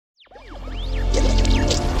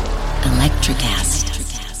Electrocast.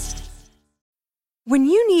 When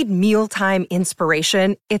you need mealtime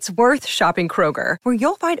inspiration, it's worth shopping Kroger, where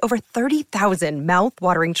you'll find over 30,000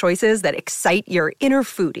 mouth-watering choices that excite your inner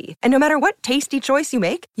foodie. And no matter what tasty choice you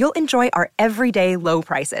make, you'll enjoy our everyday low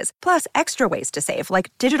prices, plus extra ways to save,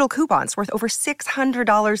 like digital coupons worth over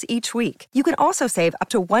 $600 each week. You can also save up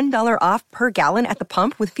to $1 off per gallon at the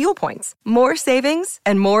pump with fuel points. More savings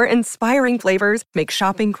and more inspiring flavors make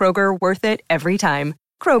shopping Kroger worth it every time.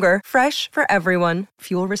 Kroger, fresh for everyone.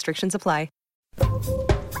 Fuel restrictions apply.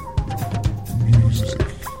 Music,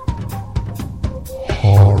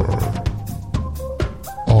 horror,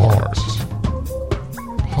 art,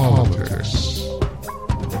 politics,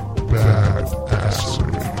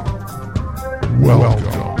 badassery.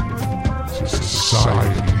 Welcome to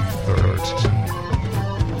Society 13.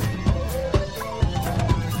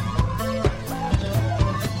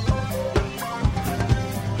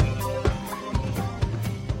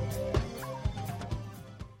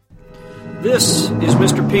 This is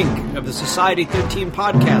Mr. Pink of the Society 13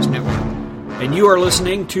 Podcast Network, and you are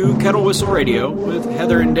listening to Kettle Whistle Radio with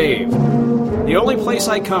Heather and Dave, the only place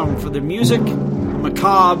I come for the music, the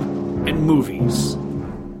macabre, and movies.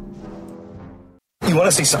 You want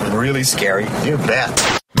to see something really scary? You bet.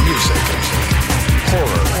 Music,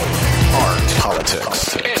 horror, art,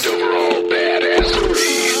 politics, and overall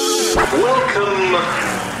badassery. Welcome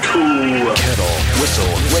to Kettle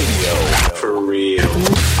Whistle Radio. For real.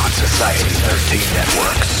 On Society 13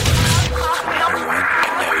 Networks. Hi everyone,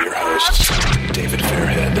 and now your hosts, David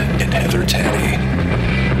Fairhead and Heather Taddy.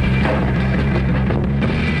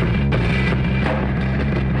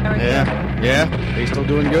 Yeah. Are you still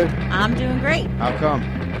doing good? I'm doing great. How come?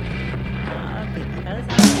 Because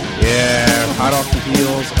Yeah, hot off the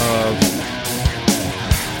heels of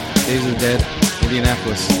Days of the Dead,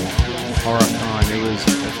 Indianapolis, HorrorCon. It was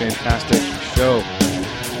a fantastic show.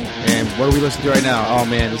 And what are we listening to right now? Oh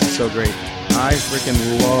man, this is so great. I freaking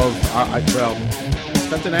love,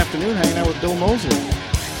 spent an afternoon hanging out with Bill Moseley.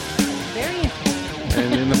 very interesting.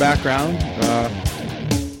 And in the background,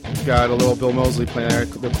 got a little Bill Moseley playing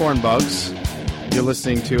the Corn Bugs. You're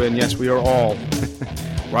listening to, and yes, we are all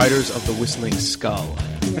Riders of the Whistling Skull.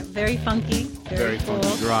 Yeah, very funky. Very cool.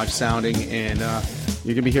 Funky garage sounding, and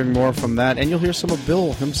you're going to be hearing more from that. And you'll hear some of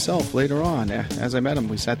Bill himself later on. As I met him,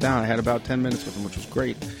 we sat down. I had about 10 minutes with him, which was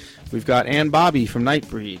great. We've got Ann Bobby from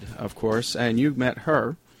Nightbreed, of course, and you met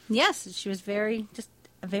her. Yes, she was just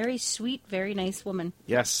a very sweet, very nice woman.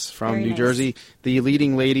 Yes, from Very New nice. Jersey, the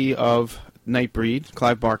leading lady of Nightbreed,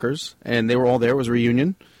 Clive Barker's, and they were all there. It was a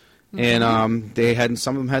reunion, and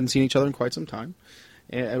some of them hadn't seen each other in quite some time.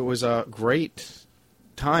 And it was a great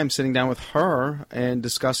time sitting down with her and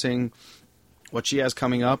discussing what she has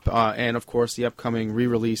coming up, and of course the upcoming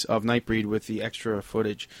re-release of Nightbreed with the extra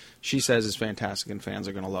footage. She says is fantastic, and fans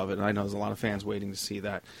are going to love it. And I know there's a lot of fans waiting to see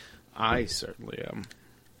that. I certainly am.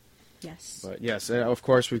 Yes. But yes, of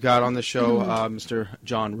course, we've got on the show Mr.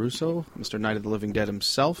 John Russo, Mr. Night of the Living Dead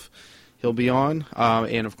himself. He'll be on.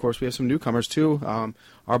 And, of course, we have some newcomers, too.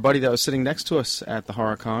 Our buddy that was sitting next to us at the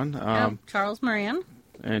HorrorCon. Charles Moran.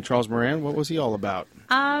 And Charles Moran, what was he all about?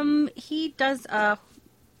 He does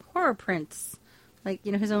horror prints, like,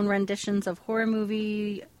 his own renditions of horror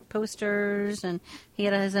movie posters, and he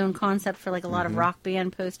had his own concept for, like, a lot of rock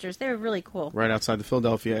band posters. They were really cool. Right outside the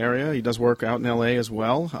Philadelphia area. He does work out in L.A. as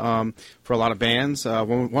well for a lot of bands,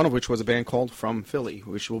 one of which was a band called From Philly,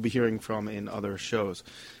 which we'll be hearing from in other shows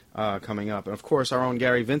coming up. And, of course, our own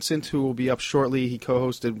Gary Vincent, who will be up shortly. He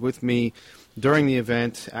co-hosted with me during the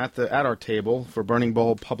event at our table for Burning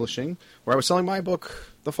Bulb Publishing, where I was selling my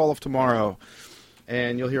book, The Fall of Tomorrow.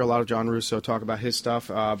 And you'll hear a lot of John Russo talk about his stuff.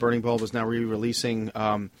 Burning Bulb is now re-releasing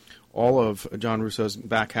all of John Russo's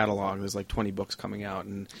back catalog. There's like 20 books coming out,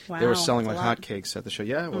 and they were selling like hotcakes at the show.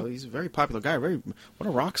 Yeah, well, he's a very popular guy. What a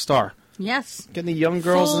rock star. Yes. Getting the young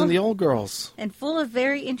girls and the old girls. And full of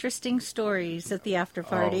very interesting stories at the after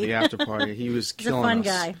party. Oh, the after party. He was killing us.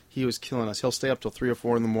 He's a fun guy. He was killing us. He'll stay up till 3 or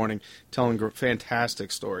 4 in the morning telling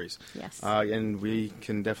fantastic stories. Yes. And we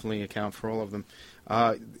can definitely account for all of them.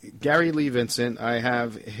 Gary Lee Vincent, I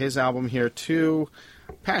have his album here too.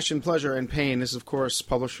 Passion, Pleasure, and Pain. This is, of course, head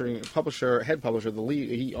publisher.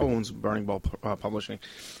 He owns Burning Bulb Publishing,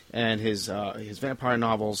 and his vampire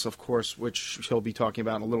novels, of course, which he'll be talking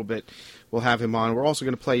about in a little bit. We'll have him on. We're also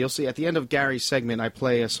going to play. You'll see at the end of Gary's segment, I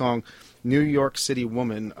play a song, "New York City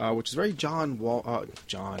Woman," which is very Joe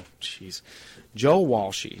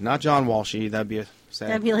Walshy, not John Walshy. That'd be a sad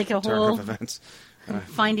That'd be like a turn whole of events.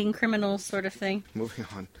 Finding criminals sort of thing. Moving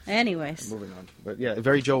on. Anyways. Moving on. But yeah,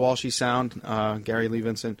 very Joe Walshy sound, Gary Lee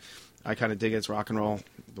Vincent. I kind of dig it. It's rock and roll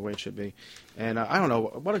the way it should be. And I don't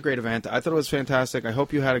know, what a great event. I thought it was fantastic. I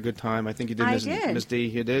hope you had a good time. I think you did, I Miss did. Miss D.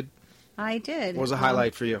 You did? I did. What was a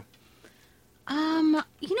highlight for you?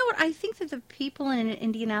 You know what? I think that the people in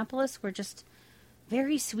Indianapolis were just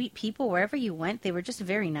very sweet people. Wherever you went, they were just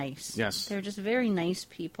very nice. Yes. They were just very nice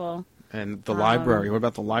people. And the library. What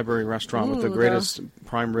about the library restaurant with the ooh, greatest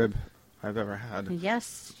prime rib I've ever had?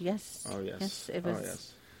 Yes. Oh, yes. It was. Oh,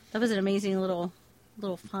 yes. That was an amazing little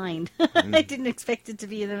find. I didn't expect it to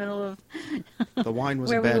be in the middle of The wine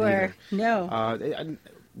where wasn't bad we were. either. No.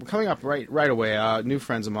 Coming up right away, new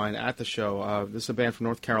friends of mine at the show. This is a band from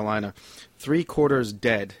North Carolina. 3 Quarters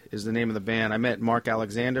Dead is the name of the band. I met Mark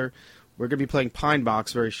Alexander. We're going to be playing Pine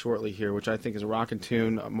Box very shortly here, which I think is a rockin'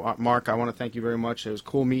 tune. Mark, I want to thank you very much. It was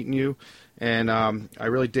cool meeting you. And I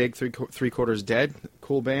really dig 3 Quarters Dead.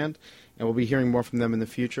 Cool band. And we'll be hearing more from them in the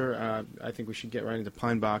future. I think we should get right into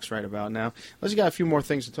Pine Box right about now. Unless you got a few more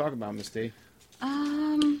things to talk about, Miss D.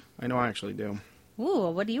 I know I actually do. Ooh,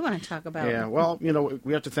 what do you want to talk about? Yeah, well,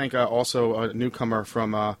 we have to thank also a newcomer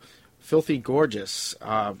from Filthy Gorgeous.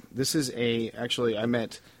 This is actually, I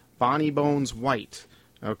met Bonnie Bones White.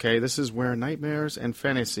 Okay, this is where nightmares and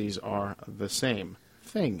fantasies are the same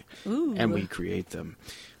thing. Ooh. And we create them.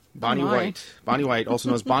 Bonnie Oh my. White. Bonnie White, also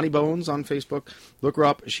known as Bonnie Bones on Facebook. Look her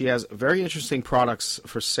up. She has very interesting products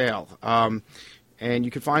for sale. And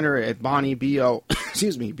you can find her at Bonnie, BONNIE.x.bones,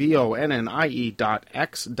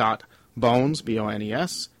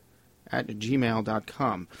 BONES, at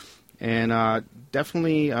gmail.com. And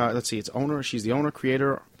definitely, let's see, she's the owner,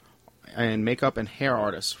 creator, and makeup and hair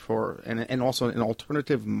artist and also an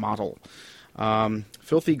alternative model.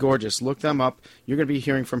 Filthy Gorgeous. Look them up. You're going to be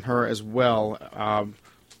hearing from her as well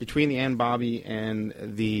between the Ann Bobby and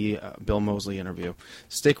the Bill Moseley interview.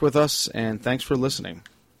 Stick with us, and thanks for listening.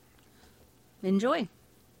 Enjoy.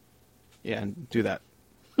 Yeah, and do that.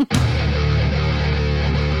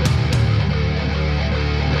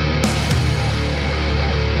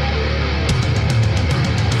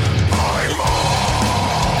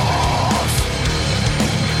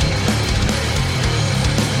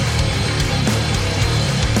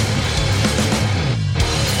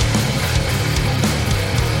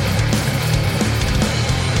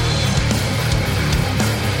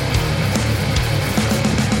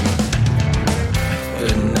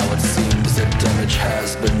 And now it seems that damage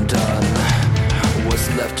has been done. What's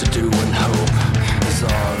left to do when hope is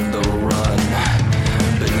on the run?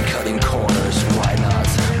 Been cutting corners, why not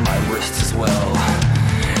my wrist as well?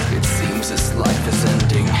 It seems this life is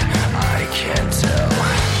ending, I can't tell.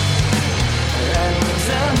 And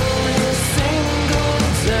every single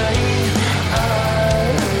day I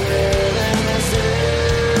live in this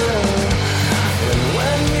hell. And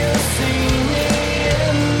when you see me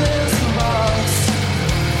in this box,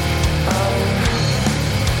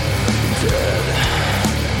 dead.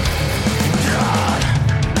 God.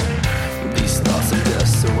 These thoughts of death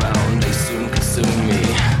surround, they soon consume me.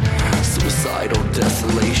 Suicidal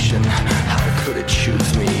desolation, how could it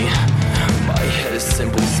choose me? My head is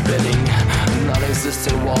simply spinning,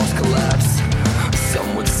 non-existent walls collapse.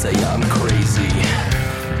 Some would say I'm crazy,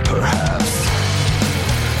 perhaps.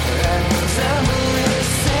 And every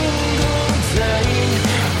single day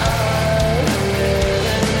I live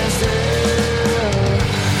in this hell.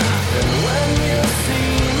 And when you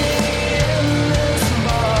see me in this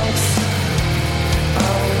box,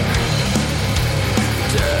 I'm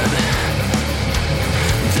dead.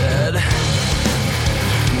 Dead.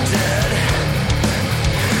 Dead.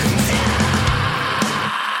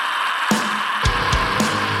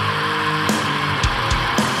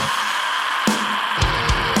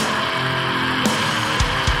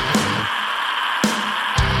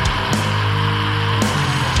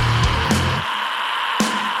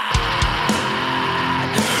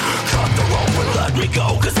 Cut the rope and let me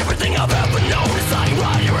go, 'cause everything I've ever known is lying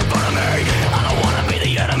right here in front of me. I don't wanna be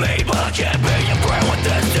the enemy, but I can't be your friend with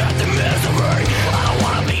this death and misery. I don't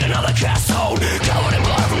wanna be another cast stone, covered in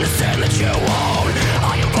blood from the sin that you own.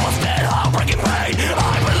 I am both dead, heartbreaking pain.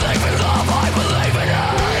 I believe in love, I believe in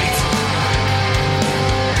hate.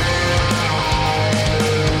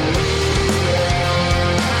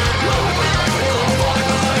 I believe in love, I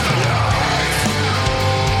believe in hate.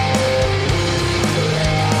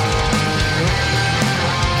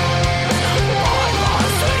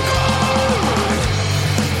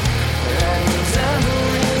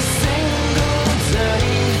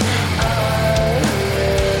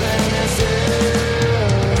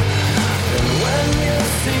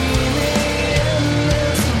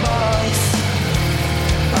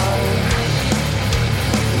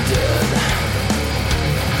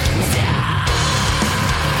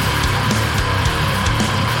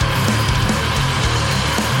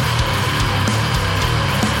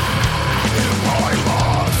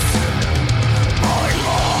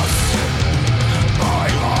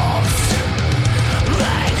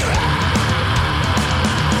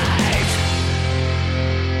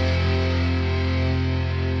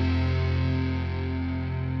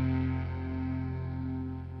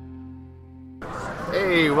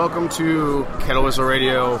 Hey, welcome to Kettle Whistle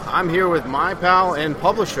Radio. I'm here with my pal and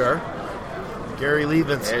publisher, Gary Lee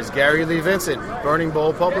Vincent. There's Gary Lee Vincent, Burning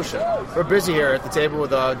Bowl publisher. We're busy here at the table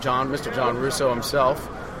with Mr. John Russo himself,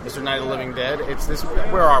 Mr. Night of the Living Dead. It's this.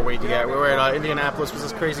 Where are we? We're at Indianapolis. Was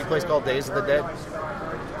this crazy place called Days of the Dead?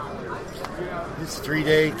 This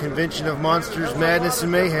 3-day convention of monsters, madness,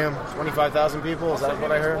 and mayhem. 25,000 people. Is that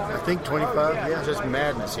what I heard? I think 25. Yeah, just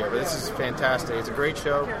madness here. But this is fantastic. It's a great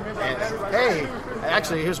show. And hey,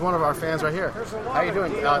 actually, here's one of our fans right here. How you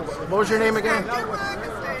doing? What was your name again?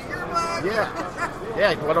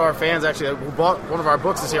 Yeah, one of our fans actually who bought one of our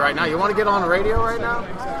books is here right now. You want to get on the radio right now?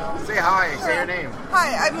 Say hi. Say your name.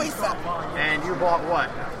 Hi, I'm Lisa. And you bought what?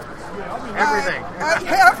 Everything.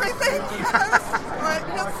 Everything. Yes.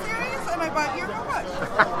 His series, and I bought your book.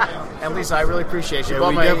 And Lisa, I really appreciate you.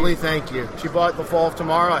 We definitely thank you. She bought The Fall of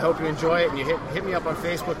Tomorrow. I hope you enjoy it. And you hit me up on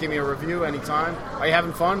Facebook. Give me a review anytime. Are you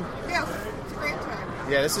having fun? Yes, it's a great time.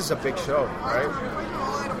 Yeah, this is a big show, right?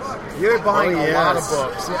 You're buying a lot of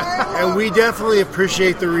books. And we definitely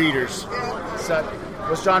appreciate the readers. So,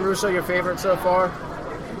 was John Russo your favorite so far?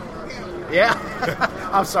 Yeah?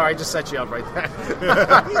 I'm sorry, I just set you up right there.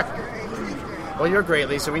 Well, you're great,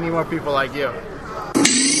 Lisa. We need more people like you.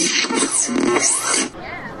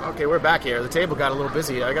 Okay, we're back here. The table got a little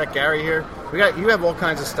busy. I got Gary here. You have all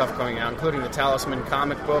kinds of stuff coming out, including the Talisman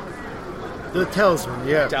comic book. The Talisman,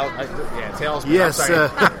 yeah. Talisman. Yes.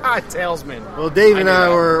 Talisman. Well, Dave and I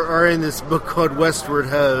are in this book called Westward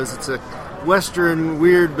Hose. It's a Western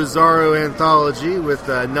weird bizarro anthology with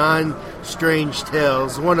 9 strange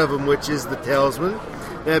tales, one of them which is the Talisman.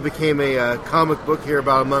 That became a comic book here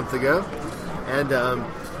about a month ago. And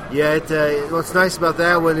what's nice about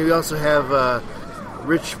that one, we also have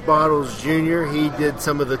Rich Bottles Jr. He did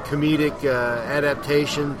some of the comedic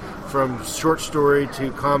adaptation from short story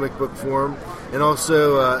to comic book form. And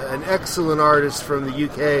also an excellent artist from the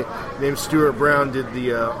UK named Stuart Brown did the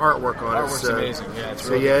artwork on it. Artwork's amazing. Yeah,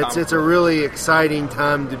 it's a really exciting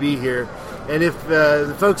time to be here. And if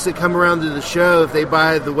the folks that come around to the show, if they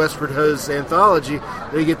buy the Westward Hose anthology,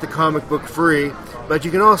 they get the comic book free. But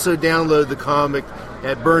you can also download the comic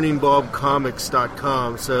at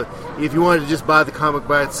burningbulbcomics.com. So if you wanted to just buy the comic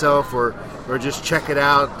by itself or just check it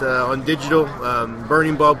out on digital,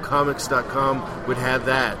 burningbulbcomics.com would have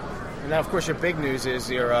that. And now, of course, your big news is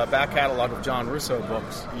your back catalog of John Russo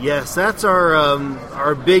books. Yes, that's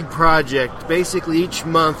our big project. Basically, each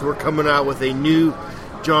month we're coming out with a new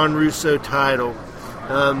John Russo title.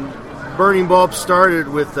 Burning Bulb started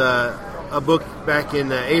with a book back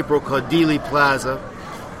in April called Dealey Plaza.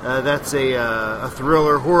 That's a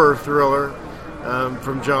horror thriller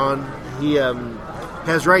from John. He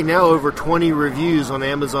has right now over 20 reviews on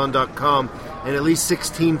Amazon.com and at least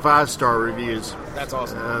 16 5-star reviews. That's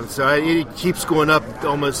awesome. So it keeps going up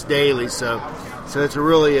almost daily. So it's a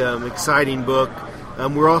really exciting book.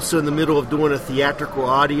 We're also in the middle of doing a theatrical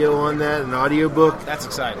audio on that, an audio book. That's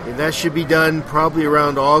exciting. And that should be done probably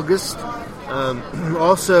around August.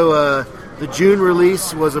 Also, the June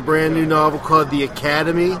release was a brand new novel called The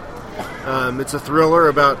Academy. It's a thriller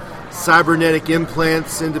about cybernetic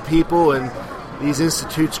implants into people and these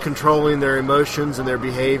institutes controlling their emotions and their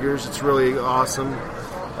behaviors. It's really awesome.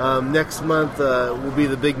 Next month will be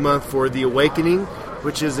the big month for The Awakening,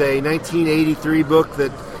 which is a 1983 book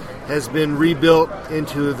that has been rebuilt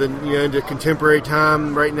into into contemporary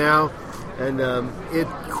time right now, and it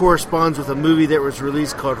corresponds with a movie that was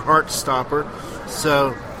released called Heartstopper.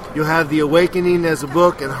 So you'll have The Awakening as a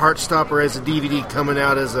book and Heartstopper as a DVD coming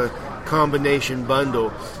out as a combination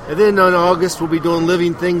bundle. And then on August we'll be doing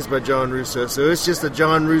Living Things by John Russo. So it's just a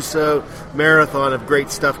John Russo marathon of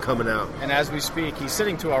great stuff coming out. And as we speak, he's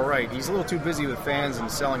sitting to our right. He's a little too busy with fans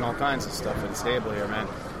and selling all kinds of stuff at his table here, man.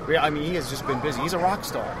 I mean, he has just been busy. He's a rock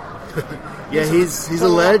star. Yeah, he's a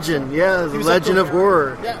legend. Yeah, the legend of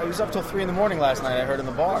horror. Yeah, he was up till 3 in the morning last night, I heard, in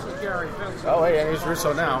the bar. Oh, hey, he's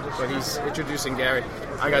Russo now, but he's introducing Gary.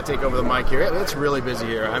 I got to take over the mic here. It's really busy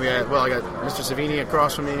here. I mean, I got Mr. Savini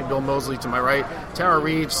across from me, Bill Mosley to my right, Tara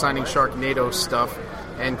Reid signing Sharknado stuff,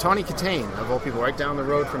 and Tawny Katane, of all people, right down the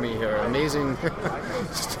road from me here. Amazing,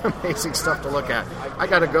 just amazing stuff to look at. I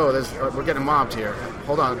got to go. We're getting mobbed here.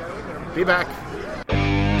 Hold on. Be back.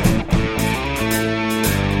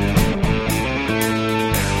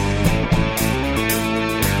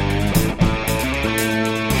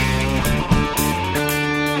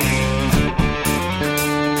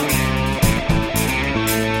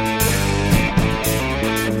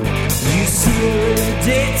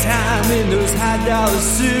 Daytime in those high-dollar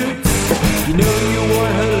suits, you know you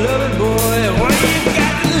want her loving, boy. What you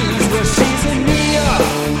got to lose? Well, she's in New York,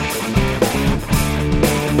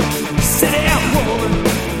 city woman.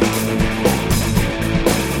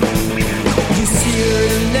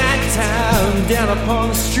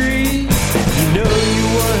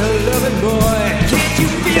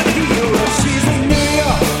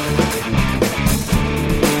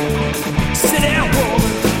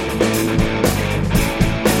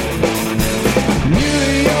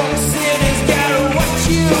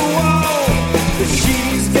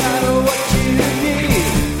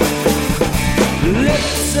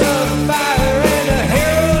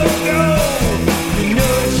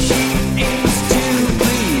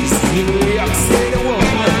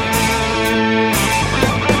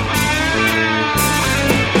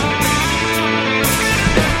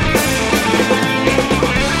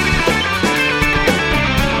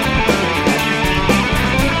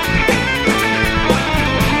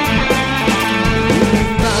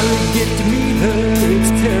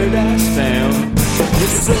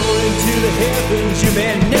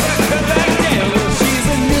 and never come back down. Well, she's a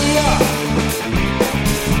New York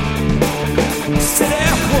city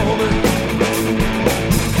woman.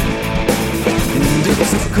 And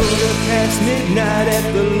it's a quarter past midnight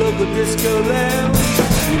at the local disco lounge.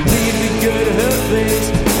 Really go to her place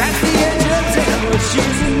at the edge of town. Well,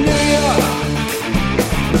 she's a New York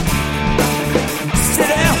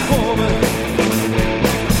city woman.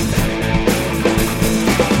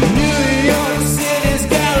 New York City's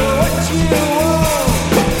got what you want.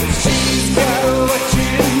 She's got what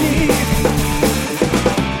you need.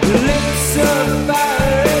 Lips of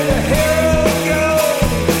fire and a hair of gold.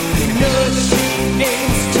 You know she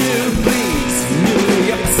needs to please New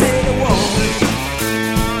York City woman.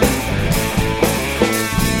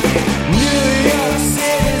 New York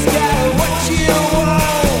City's got what you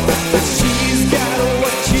want. She's got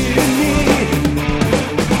what you need.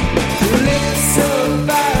 Lips of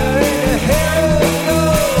fire and a hair of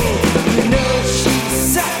gold. You know she's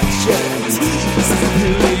such a tease.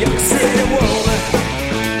 New York City woman.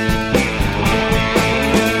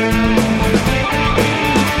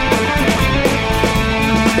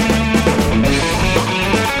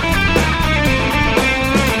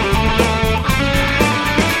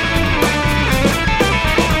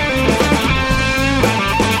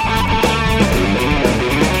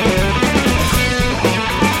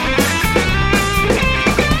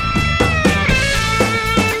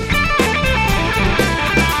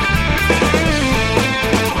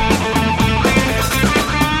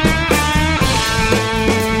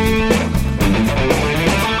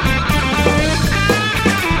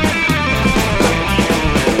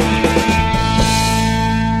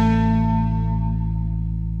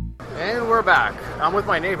 And we're back. I'm with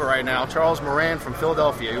my neighbor right now, Charles Moran from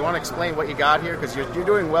Philadelphia. You want to explain what you got here? Because you're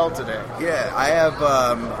doing well today. Yeah, I have.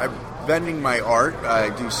 I'm vending my art. I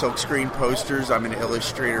do silkscreen posters. I'm an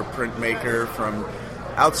illustrator, printmaker from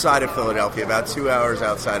outside of Philadelphia, about 2 hours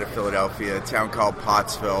outside of Philadelphia, a town called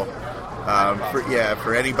Pottsville.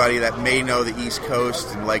 For anybody that may know the East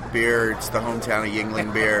Coast and like beer, it's the hometown of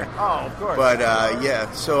Yingling beer. Oh, of course.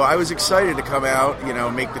 But so I was excited to come out,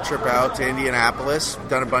 make the trip out to Indianapolis.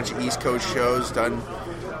 Done a bunch of East Coast shows, done,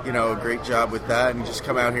 a great job with that, and just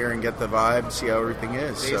come out here and get the vibe, see how everything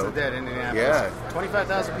is. Days of the Dead, Indianapolis. Yeah.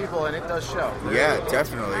 25,000 people, and it does show. Yeah,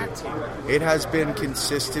 definitely. It has been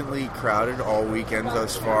consistently crowded all weekend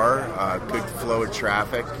thus far. Good flow of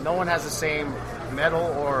traffic. No one has the same metal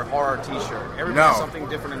or horror t-shirt. Everybody No. has something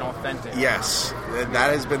different and authentic. Yes,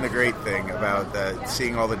 that has been the great thing about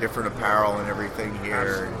seeing all the different apparel and everything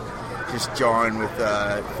here. And just jawing with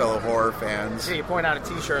fellow horror fans. Yeah, you point out a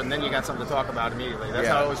t-shirt and then you got something to talk about immediately. That's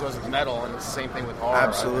how it always was with metal, and it's the same thing with horror.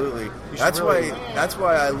 Absolutely. That's why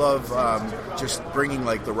I love just bringing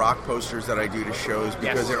like the rock posters that I do to shows,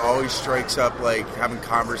 because it always strikes up like having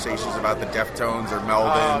conversations about the Deftones or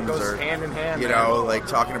Melvins, it goes or hand in hand, like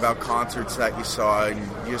talking about concerts that you saw, and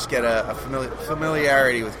you just get a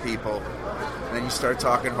familiarity with people. And then you start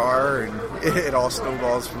talking horror, and it all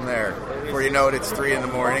snowballs from there. Before you know it, it's 3 a.m,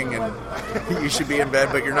 and you should be in bed,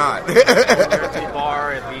 but you're not. You're at the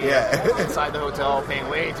bar, inside the hotel, paying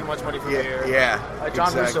way too much money for beer. Yeah,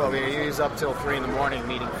 John exactly. Russo, he was up till 3 a.m.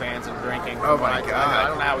 meeting fans and drinking. Oh, my God. I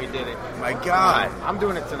don't know how he did it. My God. I'm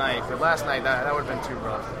doing it tonight, but last night, that would have been too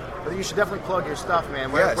rough. But you should definitely plug your stuff,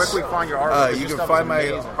 man. Where can we find your artwork? You can find my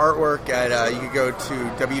artwork at, you can go to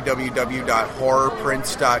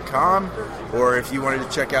www.horrorprints.com, or if you wanted to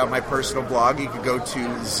check out my personal blog, you could go to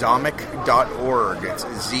zomic.org. It's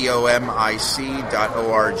ZOMIC.org.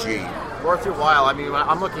 Worth your while. I mean,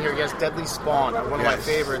 I'm looking here, you guys, Deadly Spawn, one of my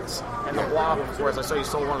favorites. And the blob, of course. I saw you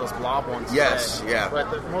sold one of those blob ones. Yes, today. yeah.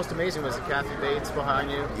 But the most amazing was the Kathy Bates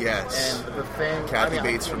behind you. Yes. And the Thing. Kathy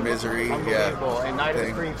Bates from Misery. Unbelievable. Yeah. And Night of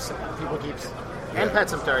the Creeps. People keeps. And Pet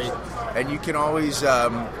Sematary. And you can always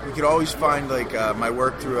find like my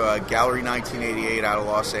work through Gallery 1988 out of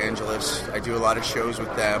Los Angeles. I do a lot of shows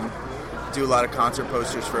with them. Do a lot of concert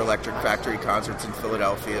posters for Electric Factory concerts in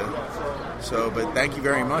Philadelphia. So, but thank you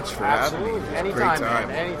very much for having me. Anytime, great time.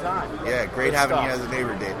 man. Anytime. Yeah, great having you as a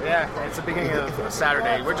neighbor, Dave. Yeah, it's the beginning of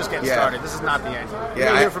Saturday. We're just getting started. This is not the end. Yeah, You're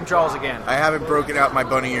going to hear from Charles again. I haven't broken out my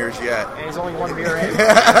bunny ears yet. And he's only one beer in.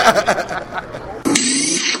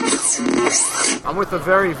 I'm with a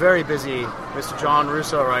very, very busy Mr. John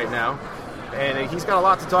Russo right now. And he's got a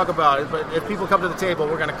lot to talk about. But if people come to the table,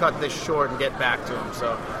 we're going to cut this short and get back to him.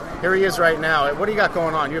 So here he is right now. What do you got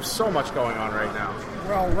going on? You have so much going on right now.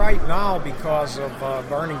 Well, right now, because of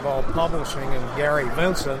Burning Ball Publishing and Gary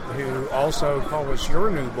Vincent, who also published your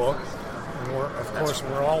new book, and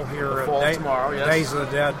we're all here at Days of the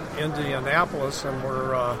Dead, Indianapolis, and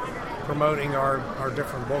we're promoting our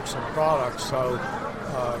different books and products. So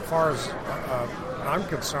As far as I'm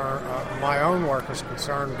concerned, my own work is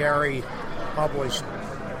concerned, Gary published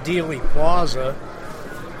Dealey Plaza,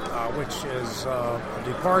 which is a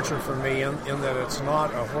departure for me in that it's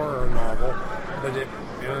not a horror novel, but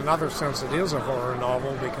in another sense it is a horror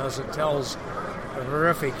novel because it tells a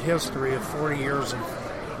horrific history of 40 years of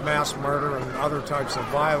mass murder and other types of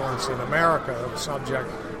violence in America, a subject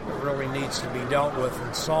that really needs to be dealt with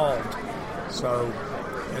and solved. So,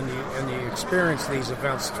 and you experience these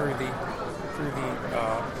events through the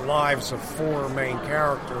lives of four main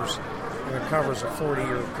characters, and it covers a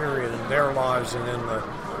 40-year period in their lives and in the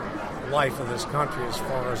life of this country as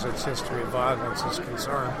far as its history of violence is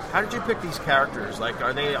concerned. How did you pick these characters? Like,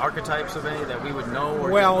 are they archetypes of any that we would know? Or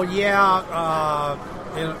well, yeah,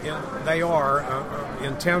 they are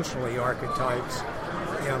intentionally archetypes.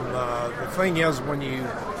 And the thing is, when you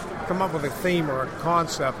come up with a theme or a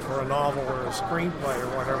concept for a novel or a screenplay or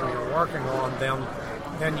whatever you're working on,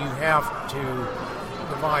 then you have to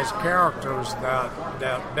devise characters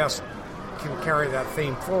that best can carry that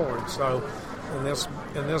theme forward. So in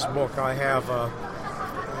this book, I have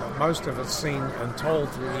most of it seen and told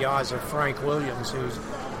through the eyes of Frank Williams, who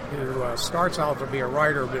starts out to be a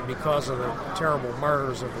writer, but because of the terrible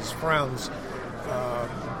murders of his friends,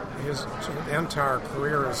 his entire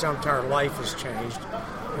career, his entire life has changed.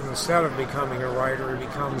 And instead of becoming a writer, he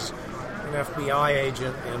becomes an FBI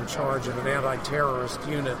agent in charge of an anti-terrorist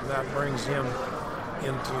unit, and that brings him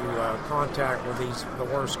into contact with the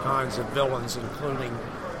worst kinds of villains, including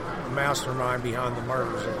the mastermind behind the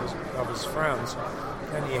murders of his friends.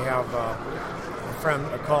 Then you have a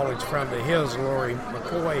college friend of his, Laurie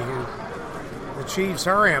McCoy, who achieves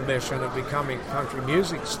her ambition of becoming a country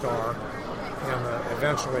music star and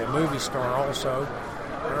eventually a movie star also.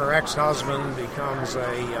 Her ex-husband becomes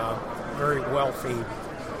a very wealthy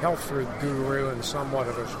health food guru and somewhat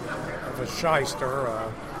of a shyster,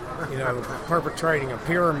 perpetrating a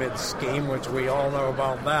pyramid scheme, which we all know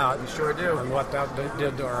about that. We sure do. And what that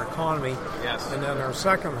did to our economy. Yes. And then her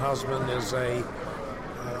second husband is a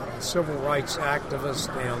civil rights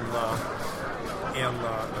activist,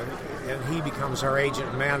 and he becomes our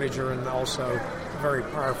agent manager and also a very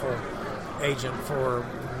powerful agent for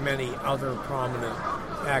many other prominent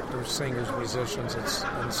actors, singers, musicians,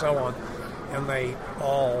 and so on. And they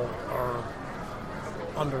all are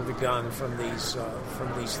under the gun from these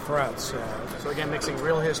threats. So again, mixing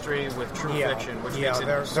real history with true fiction, which makes it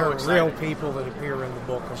there so are exciting. real people that appear in the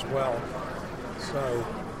book as well. So,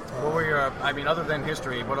 what were your? Other than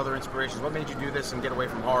history, what other inspirations? What made you do this and get away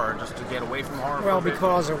from horror? Just to get away from horror? Well,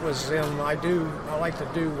 because it was I like to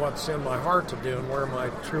do what's in my heart to do and where my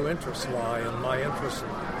true interests lie, and my interests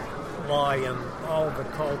lie in all the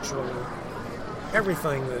cultural,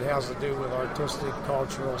 everything that has to do with artistic,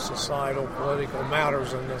 cultural, societal, political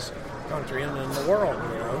matters in this country and in the world.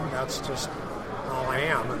 That's just all I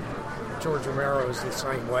am. And George Romero is the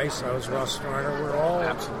same way. So is Russ Steiner. We're all,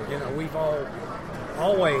 absolutely. We've all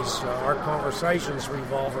always our conversations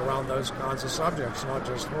revolve around those kinds of subjects, not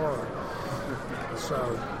just horror.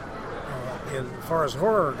 So, as far as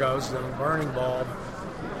horror goes, then Burning Bulb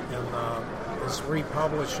is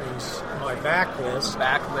republishing my backlist.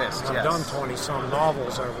 I've done 20-some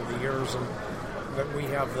novels over the years, and that we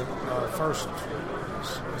have the first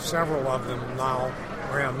several of them now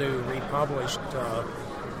brand new, republished.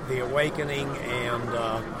 The Awakening and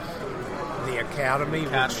the Academy,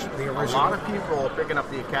 which the original. A lot of people are picking up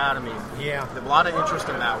the Academy. Yeah, there's a lot of interest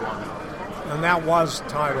in that one. And that was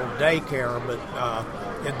titled Daycare, but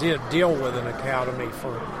it did deal with an academy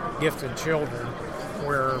for gifted children,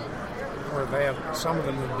 where they have, some of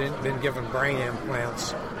them have been given brain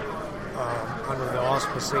implants under the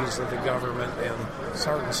auspices of the government and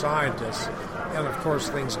certain scientists, and of course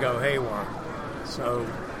things go haywire. So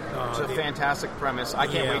it's a fantastic premise. I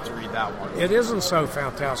can't wait to read that one. It isn't so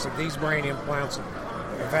fantastic. These brain implants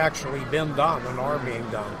have actually been done and are being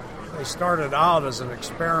done. They started out as an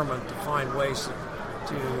experiment to find ways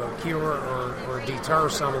to cure or deter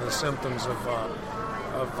some of the symptoms of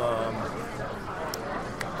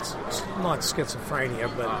not schizophrenia,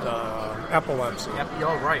 but epilepsy.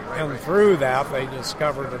 Right. And through that, they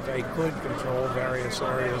discovered that they could control various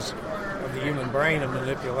areas of the human brain and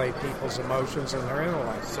manipulate people's emotions and their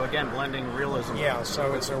intellect. So again, blending realism. Yeah,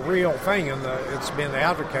 so it's a real thing, and it's been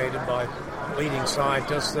advocated by leading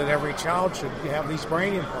scientists that every child should have these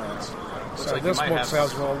brain implants. So like this book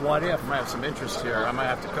says, well, what if? I might have some interest here. I might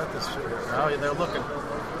have to cut this. Oh, they're looking.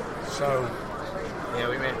 So,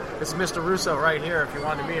 this is Mr. Russo right here. If you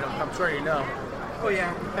want to meet him, I'm sure you know. Oh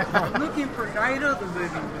yeah, I'm looking for Night of the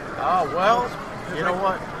Living Dead. Oh well, you know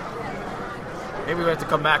what? Maybe we have to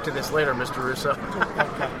come back to this later, Mr. Russo.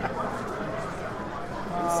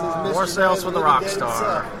 More sales for the rock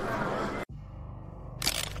star.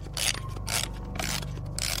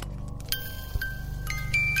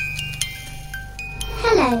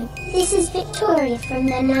 Hello, this is Victoria from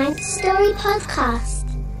the Ninth Story Podcast,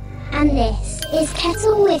 and this is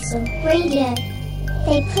Kettle Whistle Radio.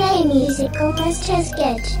 They play music almost as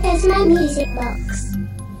good as my music box.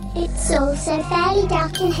 It's also fairly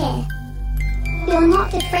dark in here. You're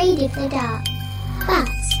not afraid of the dark, but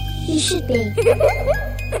you should be.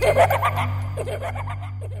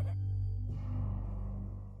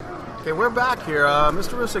 Okay, we're back here.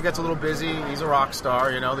 Mr. Russo gets a little busy. He's a rock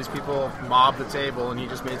star, you know. These people mob the table, and he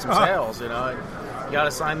just made some sales, you know. You got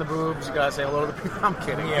to sign the boobs. You got to say hello to the people. I'm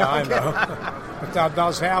kidding. Yeah, I know. But that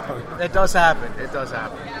does happen. It does happen. It does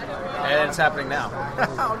happen. And it's happening now.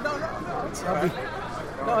 No. It's all right.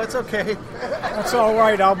 No, it's okay. That's all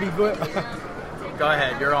right. I'll be good. Go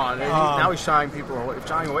ahead. You're on. Now he's shying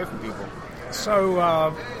away from people.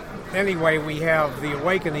 So, anyway, we have The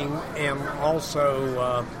Awakening and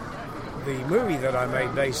also the movie that I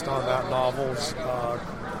made based on that novel,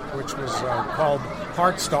 which was called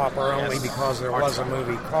Heartstopper, only because there was a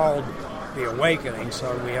movie called The Awakening,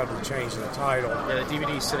 so we had to change the title. Yeah, the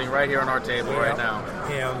DVD's sitting right here on our table right now.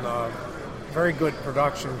 And very good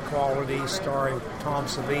production quality, starring Tom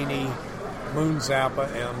Savini, Moon Zappa,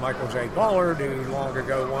 and Michael J. Pollard, who long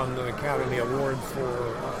ago won the Academy Award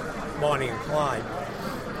for Bonnie and Clyde.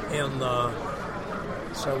 And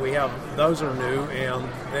so we have, those are new, and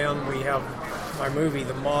then we have my movie,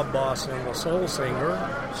 The Mob Boss and the Soul Singer,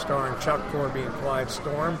 starring Chuck Corby and Clyde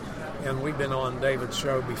Storm. And we've been on David's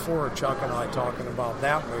show before, Chuck and I, talking about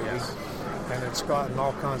that movie. Yes. And it's gotten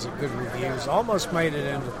all kinds of good reviews. Almost made it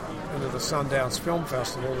into the Sundance Film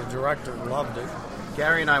Festival. The director loved it.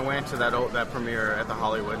 Gary and I went to that premiere at the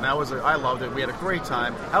Hollywood, and I loved it. We had a great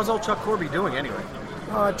time. How's old Chuck Corby doing anyway?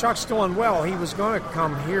 Chuck's doing well. He was going to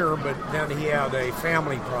come here, but then he had a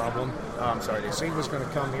family problem. Oh, I'm sorry. So he was going to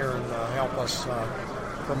come here and help us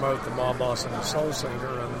promote The Mob Boss and the Soul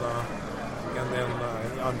Singer, and then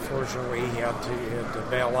unfortunately he had to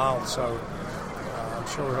bail out. So I'm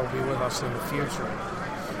sure he'll be with us in the future.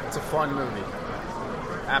 It's a fun movie.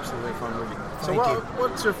 Absolutely fun movie. So Thank you.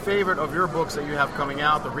 What's your favorite of your books that you have coming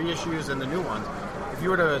out, the reissues and the new ones? If you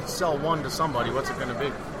were to sell one to somebody, what's it going to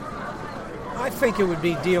be? I think it would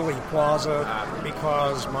be Dealey Plaza,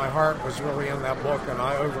 because my heart was really in that book, and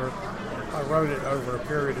I wrote it over a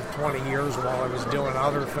period of 20 years while I was doing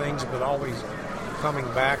other things, but always coming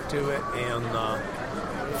back to it. And the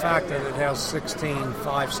fact that it has 16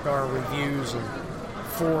 5-star reviews and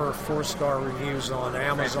 4 4-star reviews on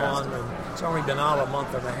Amazon, Fantastic. And it's only been out a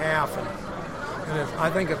month and a half, and I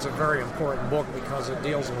think it's a very important book because it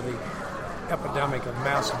deals with the epidemic of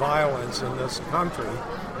mass violence in this country,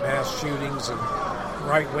 mass shootings and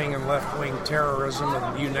right-wing and left-wing terrorism,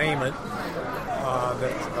 and you name it.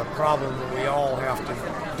 That's a problem that we all have to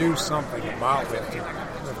do something about. We have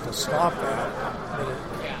to stop that.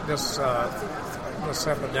 This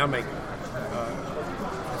epidemic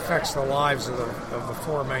affects the lives of the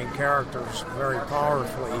 4 main characters very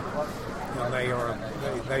powerfully, and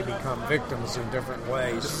they become victims in different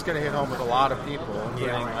ways. This is going to hit home with a lot of people,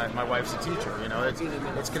 including my wife's a teacher. You know, it's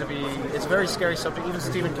going to be a very scary subject. Even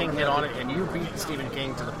Stephen King hit on it, and you beat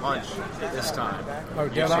StephenKing to the punch this time. Oh,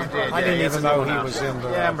 did yes, I? You did. I didn't even know he was in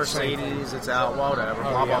the Mercedes. It's out. Whatever.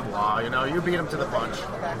 Blah blah blah. You know, you beat him to the punch.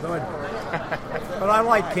 Good. But I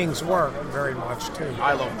like King's work very much too.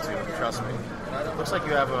 I love him too. Trust me. Looks like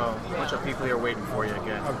you have a bunch of people here waiting for you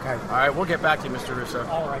again. Okay. All right, we'll get back to you, Mr. Russo.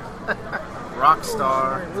 All right.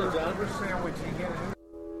 Rockstar.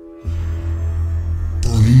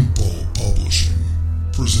 Burning Bulb Publishing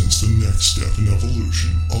presents the next step in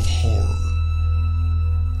evolution of horror.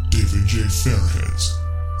 David J. Fairhead's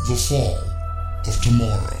The Fall of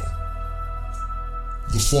Tomorrow.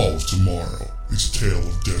 The Fall of Tomorrow is a tale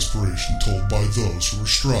of desperation told by those who are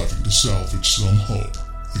striving to salvage some hope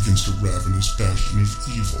against a ravenous bastion of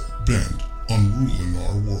evil bent on ruling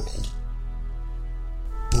our world.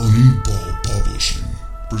 Burning Bulb Publishing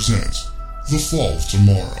presents The Fall of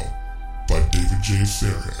Tomorrow by David J.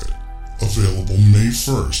 Fairhead. Available May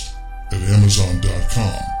 1st at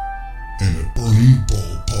Amazon.com and at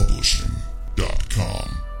BurningBulbPublishing.com.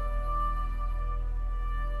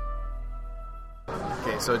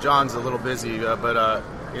 Okay, so John's a little busy, but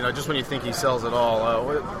just when you think he sells it all,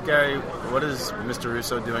 Gary, what is Mr.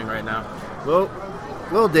 Russo doing right now?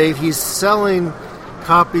 Well, Dave, he's selling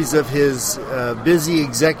copies of his Busy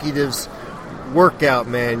Executives workout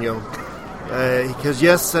manual. Because,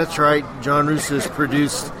 yes, that's right, John Russo's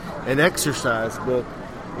produced an exercise book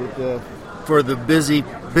for the busy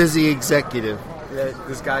executive.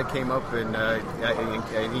 this guy came up and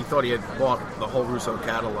he thought he had bought the whole Russo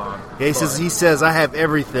catalog. Yeah, he says I have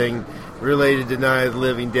everything related to Night of the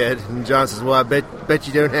Living Dead, and John says, "Well, I bet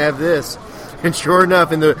you don't have this." And sure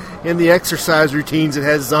enough, in the exercise routines, it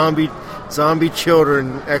has zombie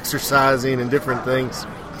children exercising and different things.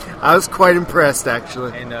 I was quite impressed,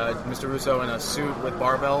 actually. And Mr. Russo in a suit with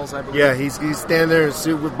barbells, I believe. Yeah, he's standing there in a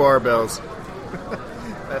suit with barbells.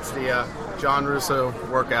 That's the John Russo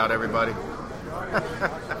workout, everybody.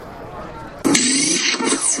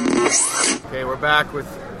 Okay, we're back with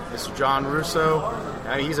Mr. John Russo.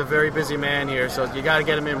 He's a very busy man here, so you got to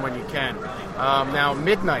get him in when you can. Now,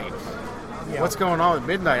 Midnight. Yeah. What's going on with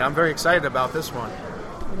Midnight? I'm very excited about this one.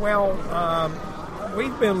 Well,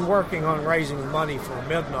 we've been working on raising money for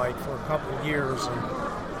Midnight for a couple of years,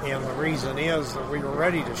 and the reason is that we were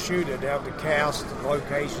ready to shoot it, have the cast, the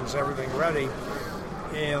locations, everything ready,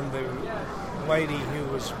 and the lady who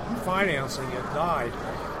was financing it died,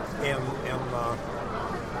 and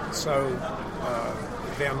so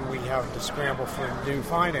then we have to scramble for new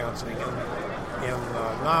financing, and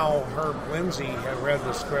now Herb Lindsay had read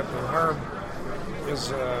the script, and Herb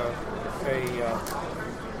is a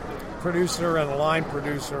producer and a line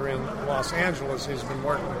producer in Los Angeles who's been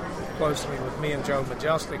working closely with me and Joe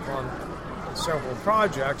Majestic on several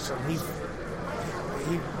projects, and he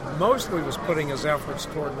mostly was putting his efforts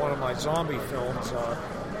toward one of my zombie films,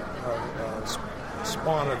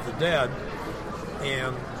 Spawn of the Dead,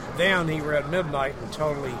 and then he read Midnight and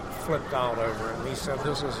totally flipped out over it. And he said,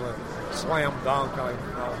 "This is a slam dunk.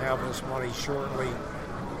 I'll have this money shortly."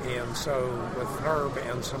 And so with Herb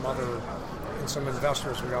and some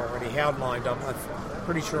investors we already had lined up, I'm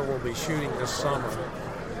pretty sure we'll be shooting this summer.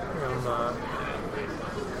 And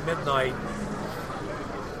Midnight.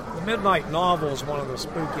 The Midnight novel is one of the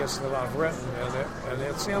spookiest that I've written, and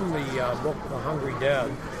it's in the book The Hungry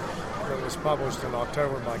Dead that was published in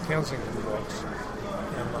October by Kensington Books.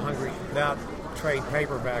 And that trade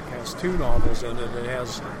paperback has two novels in it. It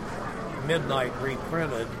has Midnight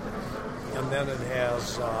reprinted, and then it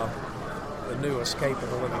has the new Escape of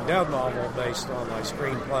the Living Dead novel based on my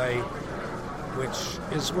screenplay, which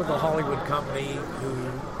is with a Hollywood company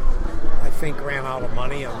who I think ran out of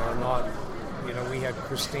money, and they're not. We had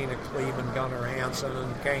Christina Klebe and Gunnar Hansen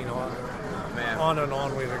and Kane on and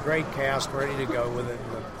on. We had a great cast ready to go with it,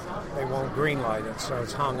 but they won't greenlight it, so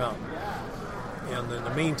it's hung up. And in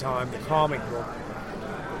the meantime, the comic book,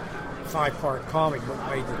 5-part comic book,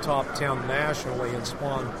 made the top 10 nationally and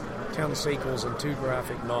spawned 10 sequels and 2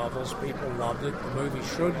 graphic novels. People loved it. The movie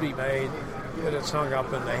should be made, but it's hung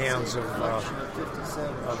up in the hands of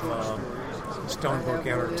Stonebrook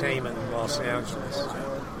Entertainment in Los Angeles.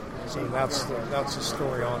 So that's the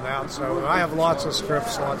story on that. So I have lots of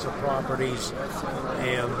scripts, lots of properties,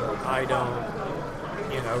 and I don't,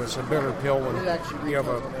 it's a bitter pill when you have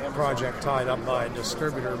a project tied up by a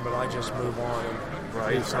distributor, but I just move on and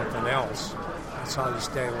do something else. That's how you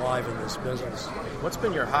stay alive in this business. What's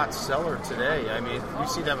been your hot seller today? I mean, you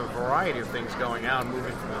seem to have a variety of things going out,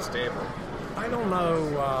 moving from this table. I don't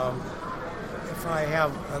know if I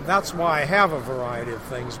have. That's why I have a variety of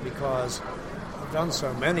things, because I've done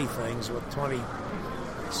so many things with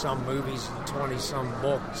 20-some movies and 20-some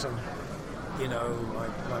books, and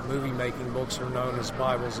my movie-making books are known as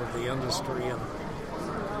Bibles of the industry, and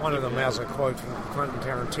one of them has a quote from Quentin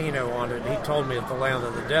Tarantino on it. He told me at the Land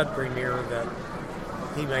of the Dead premiere that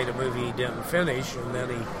he made a movie he didn't finish, and then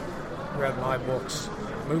he read my books,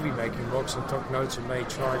 movie-making books, and took notes and made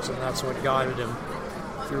charts, and that's what guided him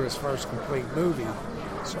through his first complete movie.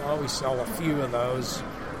 So I always sell a few of those.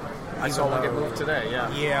 I saw one get moved today, yeah.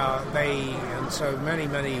 Yeah, and so many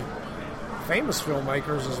famous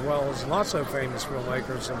filmmakers as well as not so famous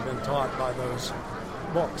filmmakers have been taught by those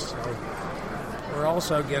books. So we're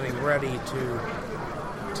also getting ready to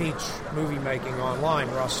teach movie making online.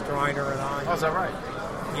 Russ Striner and I. Oh, is that right?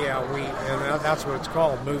 Yeah, that's what it's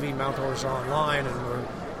called, Movie Mentors Online, and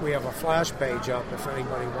we have a flash page up if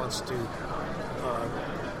anybody wants to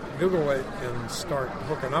Google it and start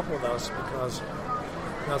hooking up with us, because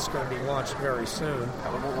that's going to be launched very soon.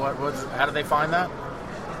 How do they find that?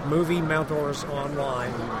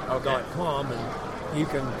 MovieMentorsOnline.com, and you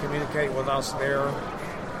can communicate with us there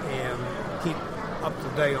and keep up to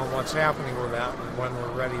date on what's happening with that and when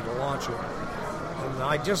we're ready to launch it. And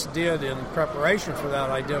I just did, in preparation for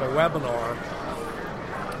that, I did a webinar.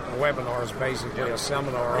 A webinar is basically a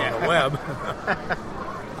seminar on the web.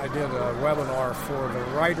 I did a webinar for the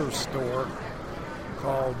Writer's Store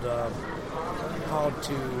called how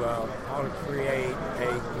to create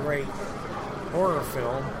a great horror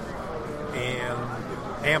film and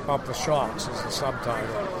amp up the shocks is the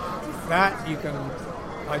subtitle.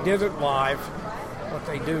 I did it live, what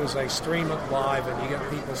they do is they stream it live, and you get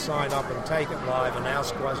people sign up and take it live and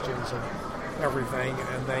ask questions and everything,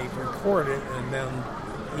 and they record it, and then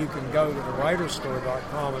you can go to the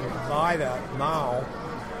writerstore.com and buy that now,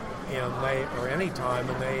 or anytime,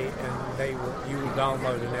 and you will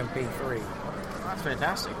download an MP3. That's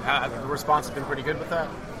fantastic. The response has been pretty good with that?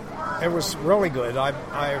 It was really good. I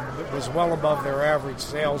was well above their average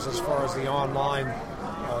sales as far as the online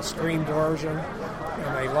streamed version,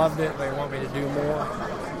 and they loved it. They want me to do more,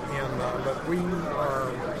 but we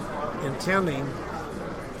are intending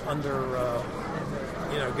under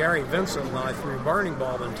Gary Vincent and I through Burning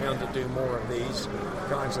Bulb intend to do more of these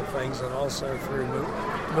kinds of things, and also through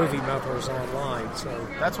Movie Mentors Online. So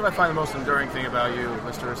that's what I find the most enduring thing about you,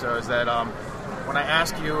 Mr. Russo, is that when I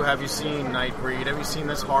ask you, have you seen Nightbreed? Have you seen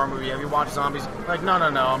this horror movie? Have you watched Zombies? Like, no.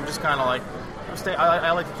 I'm just kind of like,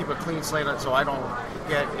 I like to keep a clean slate so I don't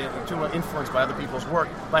get too much influenced by other people's work.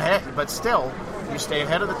 But still, you stay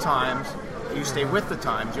ahead of the times. You stay with the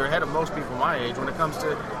times. You're ahead of most people my age when it comes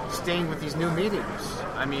to staying with these new mediums.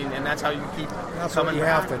 I mean, and that's how you keep that's coming what you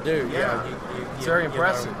back. have to do. Yeah, it's very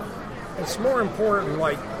impressive. It's more important,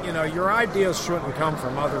 your ideas shouldn't come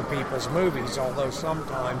from other people's movies, although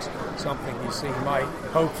sometimes something you see might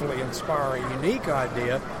hopefully inspire a unique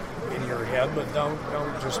idea in your head, but don't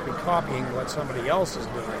just be copying what somebody else is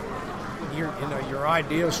doing. Your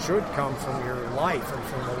ideas should come from your life and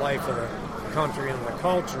from the life of the country and the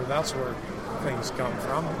culture. That's where things come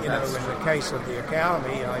from. In the case of the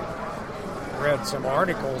Academy, I read some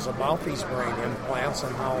articles about these brain implants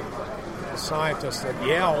and how the scientist at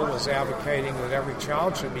Yale was advocating that every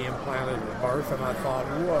child should be implanted at birth, and I thought,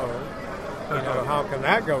 whoa, how can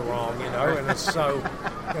that go wrong, and it's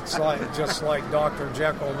like, just like Dr.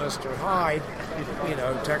 Jekyll, Mr. Hyde,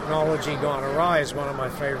 technology gone awry is one of my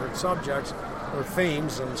favorite subjects or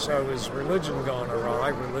themes, and so is religion gone awry,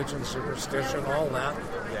 religion, superstition, all that.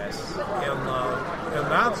 Yes. And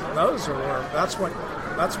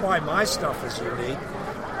that's why my stuff is unique.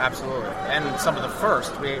 Absolutely. And some of the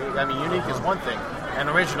first. Unique is one thing, and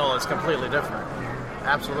original is completely different.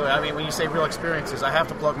 Absolutely. I mean, when you say real experiences, I have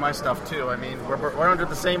to plug my stuff too. I mean, we're under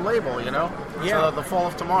the same label, Yeah. So the Fall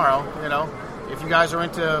of Tomorrow, if you guys are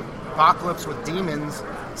into apocalypse with demons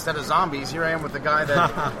instead of zombies, here I am with the guy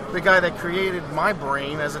that created my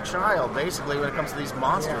brain as a child, basically, when it comes to these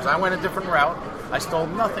monsters. I went a different route. I stole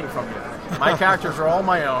nothing from you. My characters are all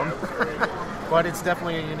my own. But it's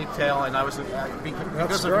definitely a unique tale, and I was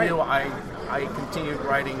because of you, I continued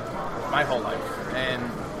writing my whole life, and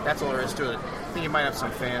that's all there is to it. I think you might have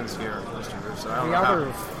some fans here, Mr. Russo.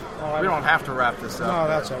 We don't have to wrap this up. No,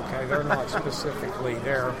 that's okay. They're not specifically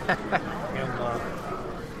there,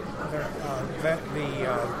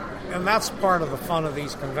 and that's part of the fun of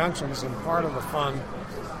these conventions, and part of the fun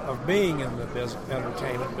of being in the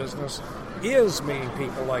entertainment business is meeting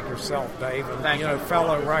people like yourself, Dave, and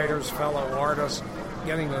fellow writers, fellow artists,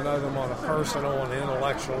 getting to know them on a personal and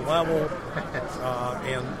intellectual level,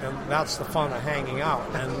 and that's the fun of hanging out,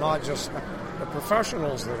 and not just the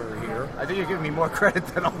professionals that are here. I think you're giving me more credit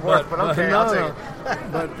than I'm worth, but okay, I'll take it.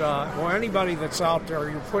 But anybody that's out there,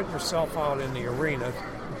 you're putting yourself out in the arena,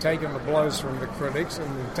 taking the blows from the critics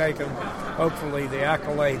and taking, hopefully, the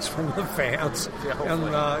accolades from the fans,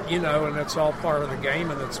 and it's all part of the game,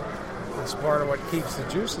 and it's part of what keeps the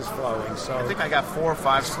juices flowing. So I think I got 4 or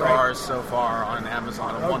 5 stars so far on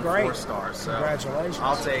Amazon, and 1 4 stars. So congratulations!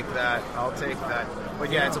 I'll take that.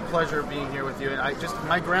 But yeah, it's a pleasure being here with you. And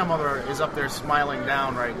my grandmother is up there smiling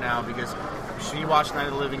down right now because she watched Night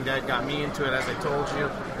of the Living Dead, got me into it, as I told you.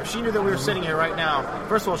 If she knew that we were sitting here right now,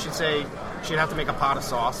 first of all, she'd have to make a pot of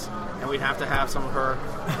sauce, and we'd have to have some of her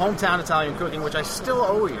hometown Italian cooking, which I still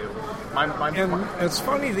owe you. And it's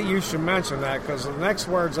funny that you should mention that, because the next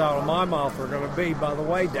words out of my mouth are going to be, by the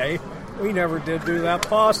way, Dave, we never did do that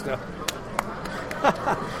pasta.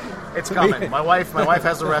 It's coming. My wife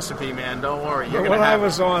has the recipe, man. Don't worry. I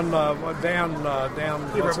was on Dan,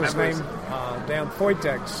 what's his name? Dan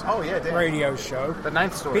Foytek's radio show. The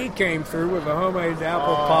Ninth Story. He came through with a homemade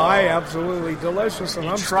apple pie, absolutely delicious, and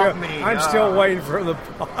I'm still waiting for the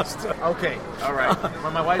pasta. Okay, all right.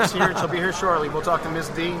 When my wife's here, she'll be here shortly. We'll talk to Miss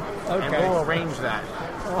D, and we'll arrange that.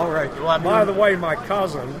 All right. By the way, my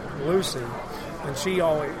cousin Lucy, and she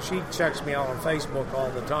checks me out on Facebook all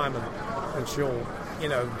the time, and she'll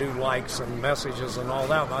do likes and messages and all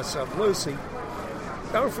that. And I said, Lucy,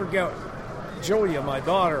 don't forget, Julia, my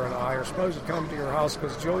daughter, and I are supposed to come to your house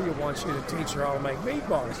because Julia wants you to teach her how to make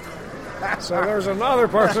meatballs. So there's another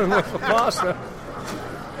person with the pasta.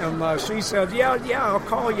 And she said, yeah, I'll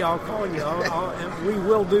call you. And we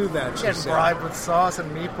will do that, she Getting said. bribed with sauce and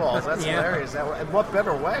meatballs. That's Yeah. hilarious. What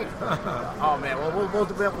better way? Oh, man. Well,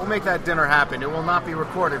 we'll make that dinner happen. It will not be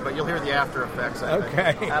recorded, but you'll hear the after effects, I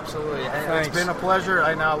think. Okay. Absolutely. And Thanks. it's been a pleasure.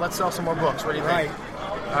 I know. Let's sell some more books. What do you think? Right.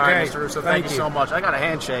 All right, Okay. Mr. Russo, thank you so much. I got a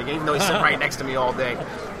handshake, even though he's sitting right next to me all day.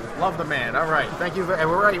 Love the man. All right. Thank you. And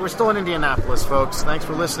we're still in Indianapolis, folks. Thanks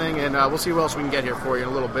for listening, and we'll see what else we can get here for you in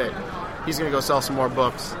a little bit. He's going to go sell some more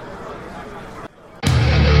books.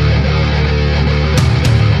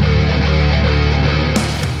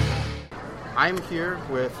 I'm here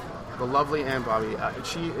with the lovely Ann Bobby.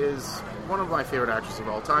 She is one of my favorite actresses of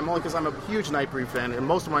all time, only because I'm a huge Nightbreed fan, and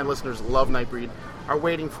most of my listeners love Nightbreed, are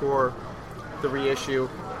waiting for the reissue.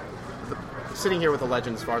 Sitting here with a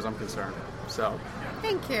legend as far as I'm concerned. So,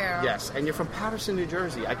 Thank you. yes, and you're from Paterson, New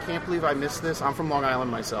Jersey. I can't believe I missed this. I'm from Long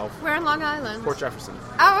Island myself. We're in Long Island. Port Jefferson.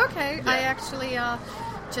 Oh, okay. Yeah. I actually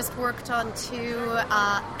just worked on 2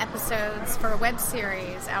 episodes for a web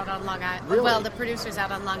series out on Long Island. Really? Well, the producer's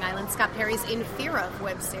out on Long Island. Scott Perry's In Fear Of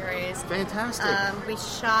web series. Fantastic. We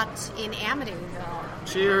shot in Amityville.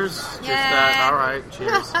 Cheers. Just Yay. that. All right.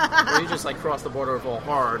 Cheers. Well, you just cross the border of all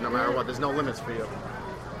horror, no matter what. There's no limits for you.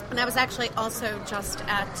 And I was actually also just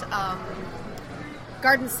at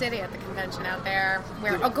Garden City at the convention out there,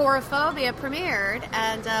 where Agoraphobia premiered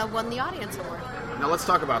and won the audience award. Now let's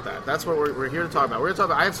talk about that. That's what we're here to talk about. We're going to talk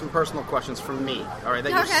about. I have some personal questions from me. All right,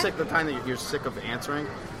 that you're sick. The time that you're sick of answering,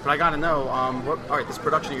 but I got to know. All right, this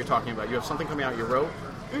production you're talking about. You have something coming out you wrote,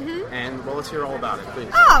 and let's hear all about it, please.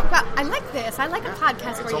 Oh, well, I like this. I like a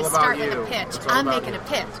podcast It's where all you about start with you. a pitch. It's all I'm about making you. a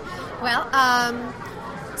pitch. Well,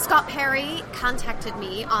 Scott Perry contacted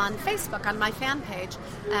me on Facebook on my fan page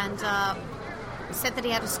and said that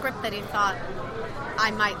he had a script that he thought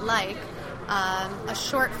I might like, a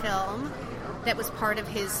short film that was part of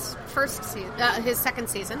his his second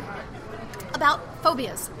season about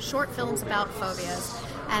phobias, short films about phobias.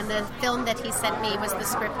 And the film that he sent me was the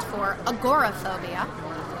script for Agoraphobia,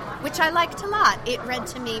 which I liked a lot. It read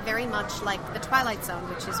to me very much like The Twilight Zone,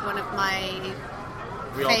 which is one of my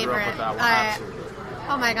We all favorite. grew up with that one. Absolutely.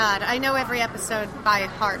 Oh my God, I know every episode by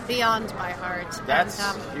heart, beyond by heart. That's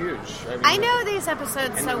And, huge. I know these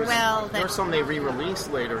episodes and so well there were that some they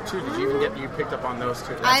re-released later too. Did you even get? You picked up on those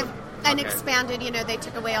too? and okay. expanded. They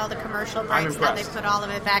took away all the commercial I'm breaks, and then they impressed. put all of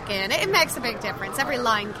it back in. It makes a big difference. Every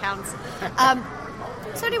line counts.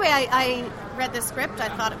 So anyway, I read the script. I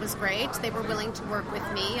thought it was great. They were willing to work with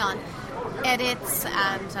me on edits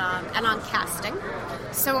and on casting.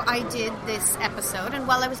 So I did this episode, and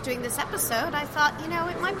while I was doing this episode, I thought,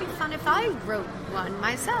 it might be fun if I wrote one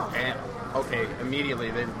myself. And, okay,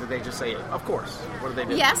 immediately did they just say, "Of course"? What did they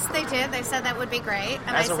do? Yes, they did. They said that would be great.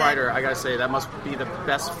 And As I a said, writer, I gotta say that must be the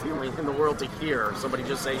best feeling in the world to hear somebody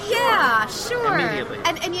just say, "Sure." Yeah, sure. Immediately.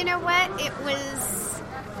 And you know what? It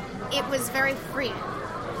was very freeing.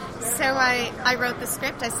 So I wrote the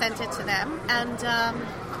script, I sent it to them, and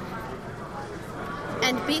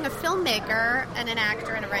being a filmmaker and an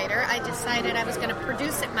actor and a writer, I decided I was going to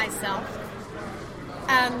produce it myself,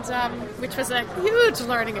 and which was a huge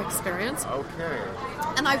learning experience. Okay.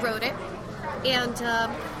 And I wrote it, and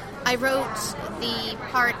I wrote the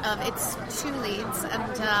part of, it's 2 leads,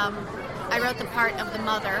 and I wrote the part of the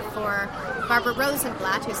mother for Barbara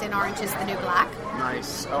Rosenblatt, who's in Orange is the New Black.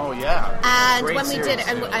 Nice. Oh yeah. And Great when we series, did,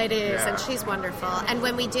 and too. it is, Yeah. and she's wonderful. And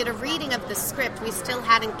when we did a reading of the script, we still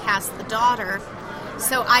hadn't cast the daughter.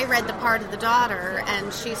 So I read the part of the daughter,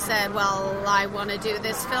 and she said, "Well, I want to do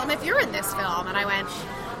this film if you're in this film." And I went,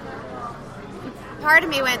 part of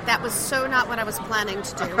me went, that was so not what I was planning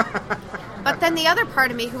to do. But then the other part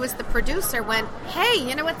of me, who was the producer, went, "Hey,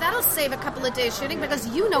 you know what? That'll save a couple of days shooting because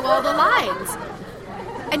you know all the lines.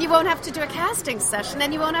 And you won't have to do a casting session,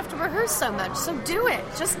 and you won't have to rehearse so much. So do it.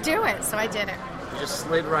 Just do it." So I did it. You just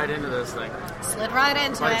slid right into this thing. Slid right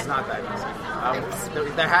into But it. it's not that easy.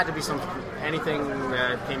 There had to be anything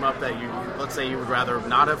that came up that let's say you would rather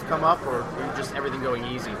not have come up, or just everything going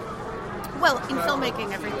easy. Well, in filmmaking,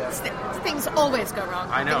 things always go wrong.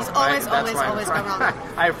 I know. Things always That's why I'm go trying- wrong.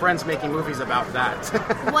 I have friends making movies about that.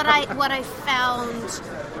 What I found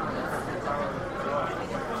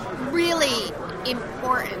really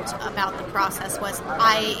important about the process was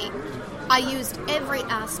I used every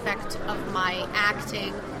aspect of my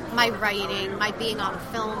acting, my writing, my being on a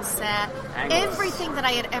film set, Angles. everything that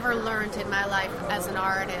I had ever learned in my life as an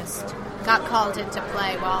artist got called into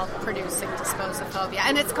play while producing Disposophobia.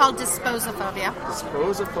 And it's called Disposophobia.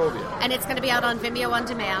 Disposophobia. And it's going to be out on Vimeo On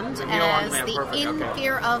Demand Vimeo On as Demand, the perfect, In okay.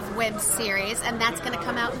 Fear Of web series, and that's going to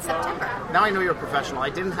come out in September. Now I know you're a professional. I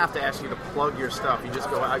didn't have to ask you to plug your stuff. You just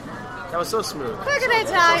go out. That was so smooth. What can I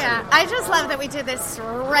tell you? I just love that we did this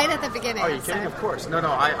right at the beginning. Oh, are you kidding? Of course. No,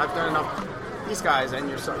 I've done enough. These guys and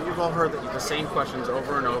yourself, you've all heard the same questions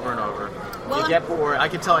over and over and over. Well, you get bored. I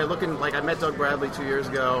can tell. I met Doug Bradley 2 years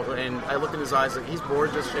ago, and I look in his eyes like he's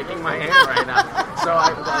bored just shaking my hand right now.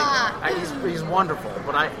 So he's wonderful.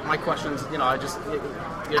 But my questions, your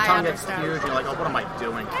tongue gets confused. And you're like, oh, what am I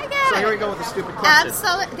doing? So here we go with the stupid question.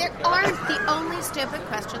 Absolutely. The only stupid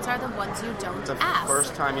questions are the ones you don't ask. The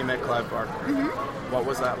first time you met Clive Barker, what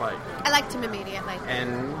was that like? I liked him immediately.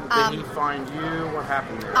 And did he find you? What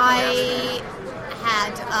happened there? I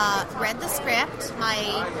had read the script.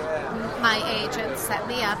 My agent set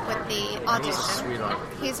me up with the audition. He's a sweetheart.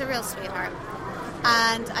 He's a real sweetheart.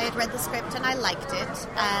 And I had read the script and I liked it.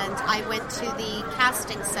 And I went to the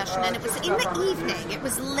casting session, and it was in the evening. It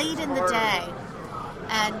was late in the day.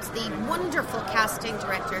 And the wonderful casting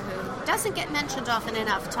director, who doesn't get mentioned often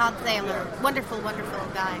enough, Todd Thaler, wonderful, wonderful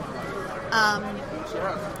guy.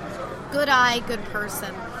 Good eye, good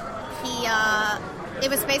person. It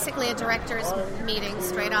was basically a director's meeting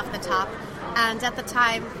straight off the top. And at the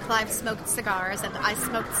time, Clive smoked cigars and I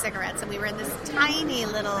smoked cigarettes, and we were in this tiny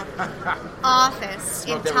little office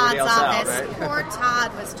in Todd's office. Out, right? Poor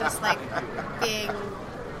Todd was just like being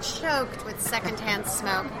choked with secondhand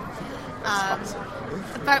smoke.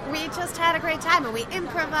 But we just had a great time, and we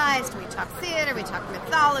improvised, we talked theater, we talked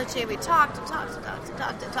mythology, we talked,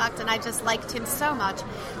 and I just liked him so much.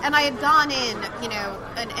 And I had gone in,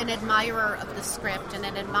 an admirer of the script and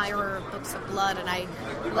an admirer of Books of Blood, and I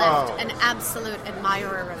left an absolute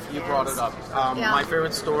admirer of his. You brought it up. My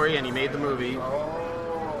favorite story, and he made the movie,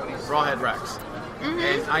 Rawhead Rex.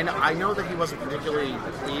 And I know that he wasn't particularly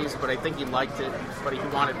pleased, but I think he liked it, but he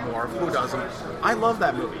wanted more. Who doesn't? I love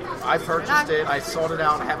that movie. I purchased it. I sought it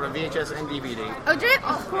out. I have it on VHS and DVD. Oh, did you?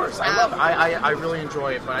 Of course. I love it. I really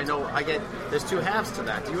enjoy it, but I know there's two halves to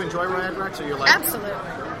that. Do you enjoy Rawhead Rex, or you're like... Absolutely.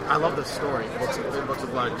 I love the story, Books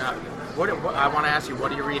of Blood. Now, what I want to ask you,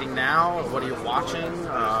 what are you reading now? What are you watching?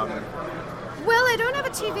 Well, I don't have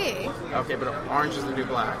a TV. Okay, but Orange is the New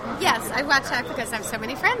Black. Yes, I watch that because I have so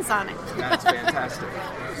many friends on it. That's fantastic.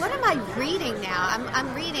 What am I reading now?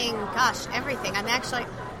 I'm reading, everything. I'm actually...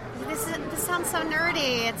 This sounds so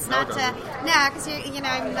nerdy. It's not because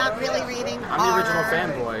I'm not really reading. I'm the original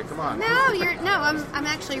fanboy. Come on. I'm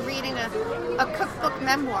actually reading a cookbook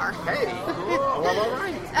memoir. Hey, well, all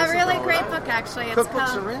right. A really great book, actually. It's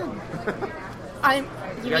Cookbooks called, are in. I'm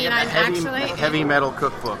actually heavy metal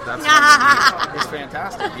cookbook? That's it's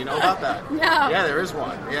fantastic. You know about that? No. Yeah, there is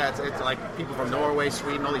one. Yeah, it's like people from Norway,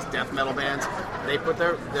 Sweden, all these death metal bands. They put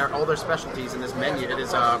all their specialties in this menu. It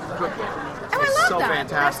is a cookbook. Oh, it's I love so that.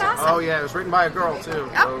 fantastic. That's awesome. Oh yeah, it was written by a girl too. So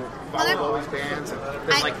followed all these bands.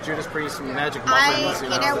 There's like Judas Priest and Magic Muffins. You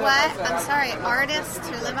know what? I'm sorry. Artists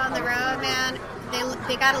who live on the road, man,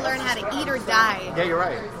 they got to learn how to eat or die. Yeah, you're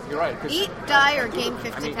right. Eat, die, or gain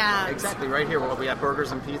 50 pounds. Exactly. Right here, we have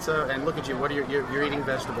burgers and pizza, and look at you. What are you're eating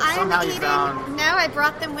vegetables? No, I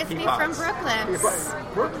brought them with me from Brooklyn.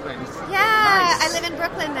 Brooklyn. Yeah, nice. I live in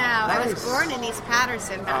Brooklyn now. Nice. I was born in East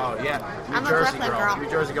Patterson. Oh yeah, I'm a Brooklyn girl. New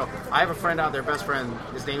Jersey girl. I have a friend out there, best friend.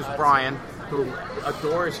 His name's Brian, who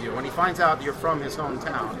adores you. When he finds out you're from his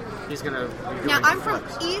hometown, he's gonna. Now I'm from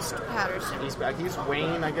East Patterson. He's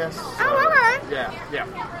Wayne, I guess. Oh, all right. Yeah.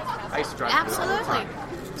 I used to drive. Absolutely.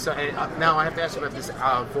 So now I have to ask you about this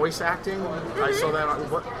voice acting. Mm-hmm. I saw that.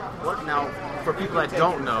 What now? For people that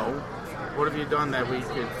don't know, what have you done that we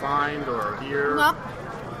could find or hear? Well,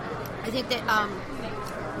 I think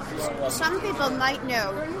that some people might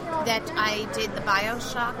know that I did the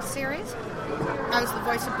BioShock series. I was the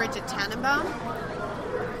voice of Bridget Tannenbaum,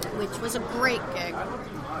 which was a great gig.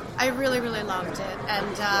 I really, really loved it,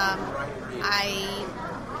 and I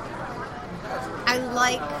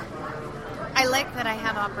like that I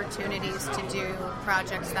have opportunities to do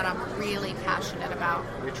projects that I'm really passionate about.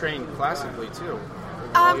 You're trained classically too.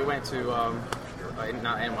 You went to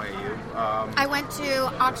not NYU. I went to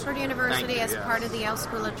Oxford University as part of the Yale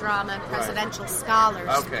School of Drama and Presidential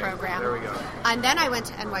Scholars program. There we go. And then I went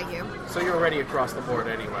to NYU. So you're already across the board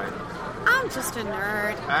anyway. I'm just a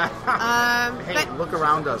nerd. Hey, look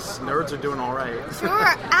around us. Nerds are doing all right.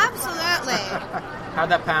 Sure, absolutely. How'd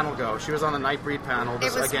that panel go? She was on the Nightbreed panel.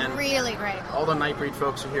 It was really great. All the Nightbreed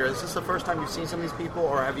folks are here. Is this the first time you've seen some of these people,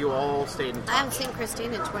 or have you all stayed in touch? I haven't seen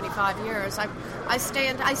Christine in 25 years. I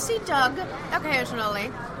see Doug occasionally,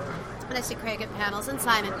 and I see Craig at panels, and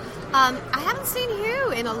Simon. I haven't seen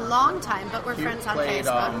Hugh in a long time, but we're friends on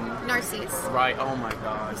Facebook. Narcisse. Right, oh my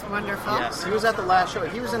God. It's wonderful. Yes, he was at the last show.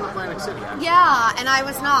 He was in Atlantic City, actually. Yeah, and I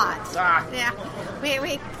was not. Yeah.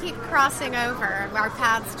 We keep crossing over. Our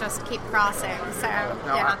paths just keep crossing. So,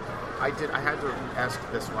 yeah. I had to ask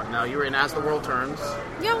this one. Now, you were in As the World Turns.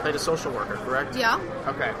 Yeah. Played a social worker, correct? Yeah.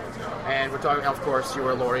 Okay. And we're talking, of course, you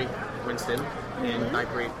were Laurie Winston in Mhm.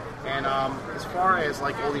 Nightbreed. And as far as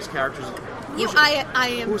like all these characters, Who's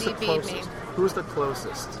the closest? Who's the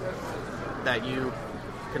closest that you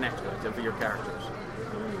connect with of your characters?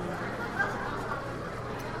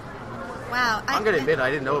 Wow. I'm going to admit I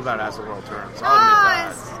didn't know about As the World Turns. I'll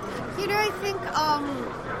admit that. You know, I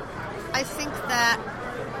think that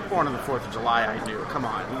Born on the 4th of July, I knew. Come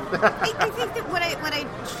on. I think that what I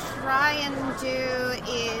try and do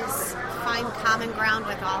is find common ground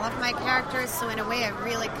with all of my characters. So in a way, I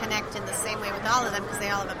really connect in the same way with all of them because they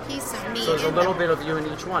all have a piece of me. So there's a in little them. bit of you in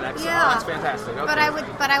each one. Excellent. Yeah. Oh, that's fantastic. Okay.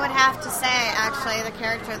 But I would have to say, actually, the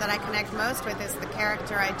character that I connect most with is the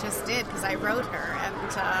character I just did because I wrote her.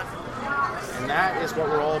 And that is what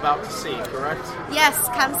we're all about to see, correct? Yes,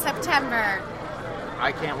 come September.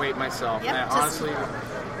 I can't wait myself. Yep, Man, just- honestly,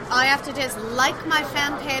 All you have to do is like my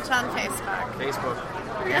fan page on Facebook.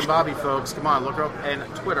 And Bobby, folks, come on, look her up. And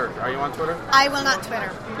Twitter. Are you on Twitter? I will not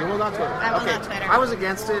Twitter. You will not Twitter? I will okay. not Twitter. I was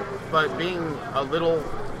against it, but being a little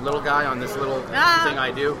guy on this little thing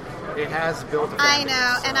I do, it has built a fan I base,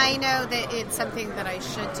 know, so. and I know that it's something that I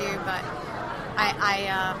should do, but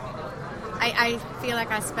I feel like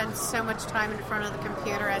I spend so much time in front of the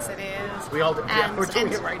computer as it is. We all do. Yeah, we're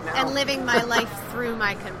doing it right now. And living my life through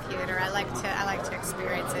my computer. I like to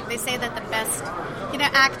experience it. They say that the best,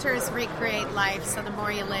 actors recreate life. So the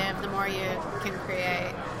more you live, the more you can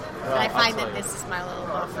create. Well, and I find I'll that tell this is my little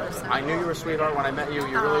buffer. So. I knew you were a sweetheart when I met you.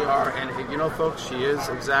 You really Aw. are. And, folks, she is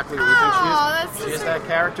exactly what you think she is. that's so She is sweet. that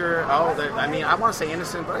character. I want to say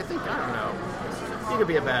innocent, but I think, I don't know. You could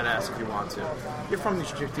be a badass if you want to. You're from New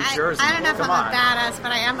Jersey. I don't know if Come I'm on. a badass,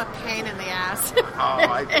 but I am a pain in the ass.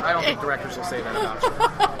 I don't think directors will say that about you.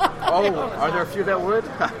 Oh, are there a few that would?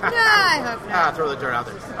 I hope not. Throw the dirt out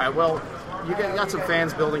there. All right, well, you got some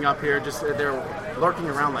fans building up here. Just they're lurking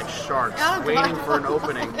around like sharks, Oh, waiting God. for an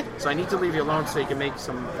opening. So I need to leave you alone so you can make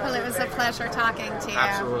some. Well, it was a pleasure talking to you.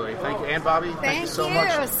 Absolutely. Thank you. And Bobby, thank you so Thank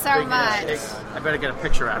much. you so much. I better get a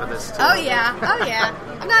picture out of this, too. Oh yeah.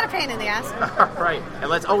 I'm not a pain in the ass. All right. And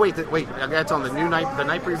wait. That's on the new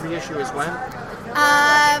Nightbreed reissue is when?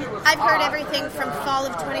 I've heard everything from fall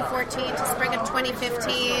of 2014 to spring of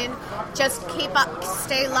 2015. Just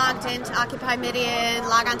stay logged into Occupy Midian,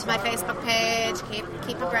 log onto my Facebook page,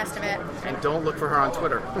 keep abreast of it. And don't look for her on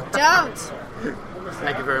Twitter. Don't.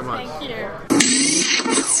 Thank you very much. Thank you.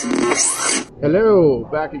 Hello,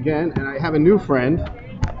 back again, and I have a new friend.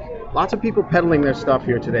 Lots of people peddling their stuff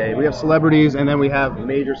here today. We have celebrities, and then we have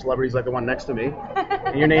major celebrities like the one next to me.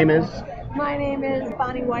 And your name is? My name is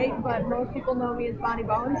Bonnie White, but most people know me as Bonnie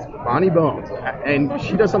Bones. Bonnie Bones. And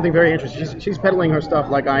she does something very interesting. She's peddling her stuff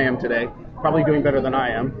like I am today, probably doing better than I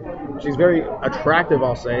am. She's very attractive,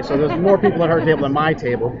 I'll say, so there's more people at her table than my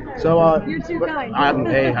table. So You're too kind.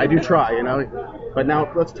 Hey, I do try, But now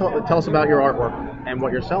let's tell us about your artwork and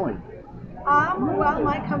what you're selling. Well,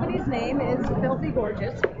 my company's name is Filthy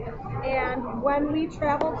Gorgeous, and when we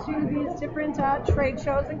travel to these different trade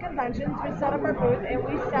shows and conventions, we set up our booth and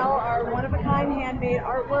we sell our one-of-a-kind handmade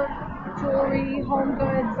artwork, jewelry, home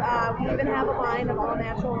goods. We even have a line of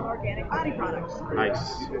all-natural and organic body products.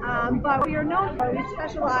 Nice. But we are known for, we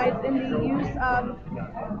specialize in the use of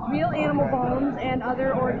real animal bones and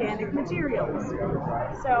other organic materials.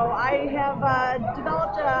 So I have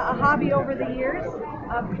developed a hobby over the years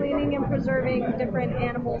of cleaning and preserving different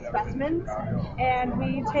animal specimens, and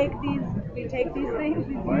we take these things,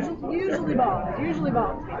 usually bones,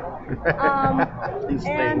 people,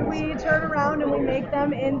 and we turn around and we make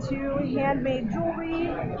them into handmade jewelry,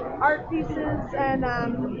 art pieces, and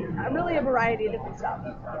really a variety of different stuff.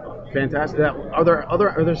 Fantastic. Are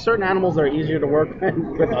there certain animals that are easier to work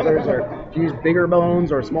with others, or do you use bigger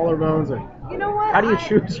bones or smaller bones? Or you know what? How do you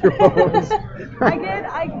choose your bones?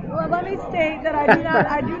 Well, let me state that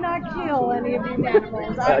I do not kill any of these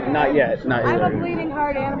animals. Not yet. I'm a bleeding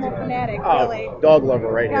heart animal fanatic, Oh, really. dog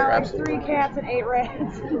lover right here. Got like Absolutely. 3 cats and 8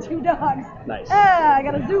 rats and 2 dogs. Nice. I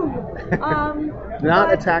got a zoo.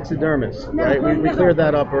 Not a taxidermist, right? We cleared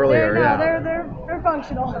that up earlier. They're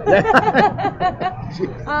functional.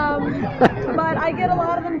 But I get a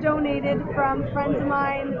lot of them donated from friends of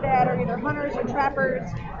mine that are either hunters or trappers,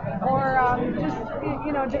 or just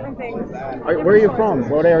different things. Where are you from?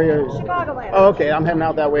 What area? Chicagoland. Oh, okay. I'm heading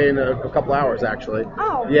out that way in a couple hours, actually.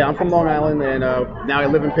 Oh. Yeah, I'm from Long Island, and now I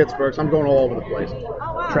live in Pittsburgh, so I'm going all over the place.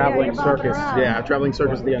 Oh, wow. Traveling Yeah, you're circus. bouncing around. Yeah, traveling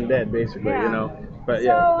circus of the undead, basically. Yeah. But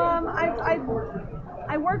So I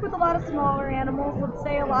work with a lot of smaller animals. Let's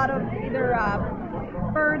say a lot of either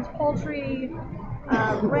birds, poultry,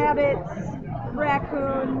 rabbits,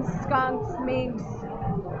 raccoons, skunks, minks,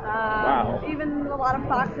 Wow. Even a lot of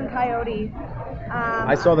fox and coyote.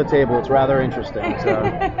 I saw the table. It's rather interesting. So,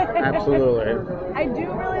 absolutely. I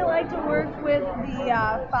do really like to work with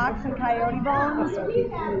the fox and coyote bones.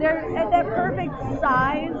 They're at that perfect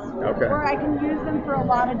size where I can use them for a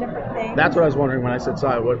lot of different things. That's what I was wondering when I said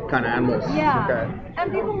side. What kind of animals? Yeah. Okay.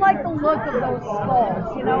 And people like the look of those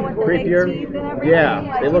skulls, you know, with the Creepier? big teeth and everything. Yeah.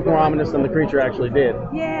 Like, They look more ominous than the creature actually did.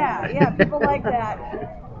 Yeah, people like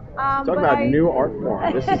that. Talk about new art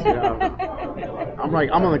form. This is, I'm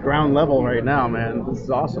on the ground level right now, man. This is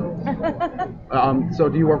awesome. So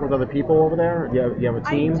do you work with other people over there? You have a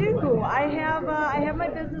team? I do. I have my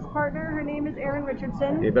business partner. Her name is Erin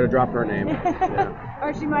Richardson. You better drop her name. Yeah.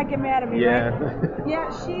 Or she might get mad at me, Yeah. right?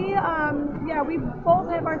 Yeah, we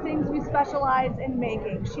both have our things we specialize in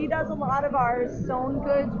making. She does a lot of our sewn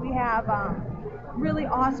goods. We have really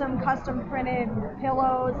awesome custom printed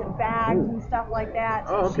pillows and bags and stuff like that.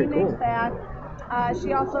 So okay, she makes cool. that.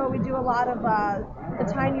 We do a lot of the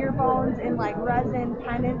tinier bones in like resin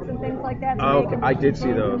pendants and things like that. I did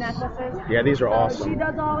see those. Necklaces. Yeah, these are So awesome. she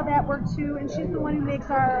does all of that work too, and she's the one who makes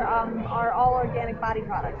our all organic body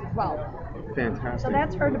products as well. Fantastic. So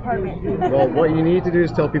that's her department. Well, what you need to do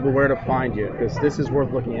is tell people where to find you, because this is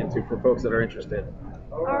worth looking into for folks that are interested.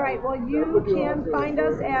 All right. Well, you can find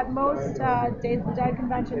us at most Days of the Dead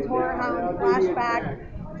conventions, Horror Hound,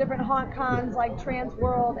 Flashback, different haunt cons like Trans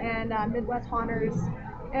World and Midwest Haunters.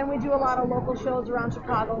 And we do a lot of local shows around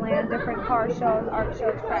Chicagoland, different car shows, art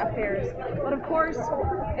shows, craft fairs. But of course,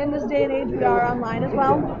 in this day and age, we are online as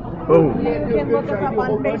well. Boom. You can look us up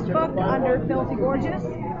on Facebook under Filthy Gorgeous.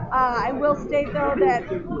 I will state, though, that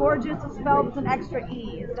gorgeous is spelled with an extra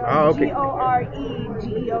E. So okay.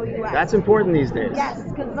 Goregeous. That's important these days. Yes,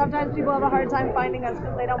 because sometimes people have a hard time finding us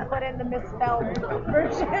because they don't put in the misspelled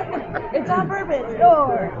version. It's on purpose.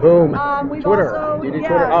 Or, Boom. we've Twitter. Also, Do you do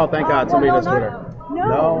Twitter? Oh, thank God. Somebody does Twitter.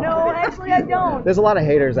 No, actually I don't. There's a lot of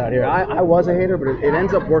haters out here. I was a hater, but it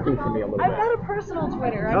ends up working for me a little I've bit. got a personal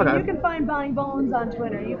Twitter. I mean, you can find Bonnie Bones on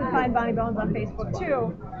Twitter. You can find Bonnie Bones on Facebook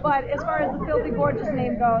too. But as far as the Filthy Gorgeous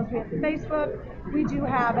name goes, we have Facebook. We do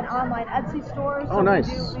have an online Etsy store. So nice.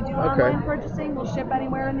 We do online purchasing. We'll ship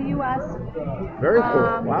anywhere in the U.S. Very cool.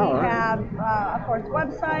 Wow. We all right. have, of course,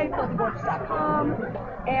 website, filthygorgeous.com.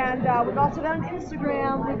 And we've also got an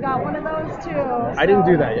Instagram. We've got one of those too. I didn't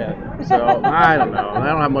do that yet, so I don't know. I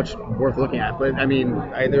don't have much worth looking at. But I mean,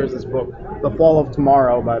 there's this book, The Fall of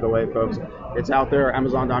Tomorrow, by the way, folks. It's out there,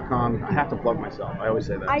 Amazon.com. I have to plug myself. I always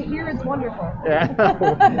say that. I hear it's wonderful. Yeah.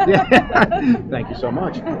 Thank you so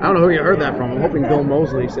much. I don't know who you heard that from. I'm hoping Bill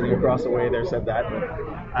Mosley, sitting across the way there, said that. But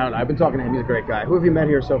I don't know. I've been talking to him. He's a great guy. Who have you met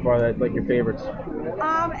here so far that like your favorites?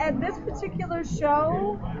 At this particular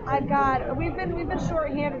show, we've been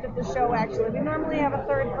short-handed at the show actually. We normally have a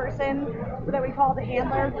third person that we call the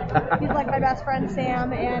handler. He's like my best friend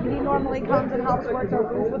Sam, and he normally comes and helps work our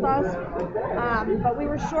booth with us. But we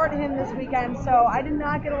were short him this weekend, so I did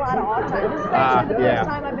not get a lot of off time. This is actually the first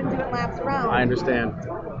time I've been doing laps around. I understand.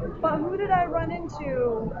 But who did I run into?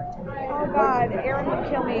 Oh God, Aaron would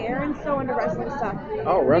kill me. Aaron's so into wrestling stuff.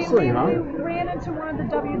 Oh, wrestling, huh? We ran into one of the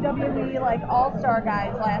WWE like all-star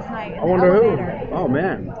guys last night. I wonder who. Oh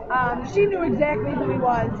man. She knew exactly who he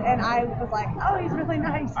was, and I was like, oh, he's really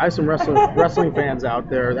nice. I have some wrestling fans out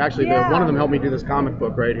there. Actually, one of them helped me do this comic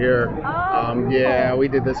book right here. Yeah, we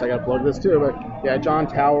did this. I got to plug this too. But yeah, John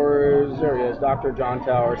Towers. There he is, Dr. John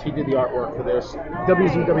Towers. He did the artwork for this.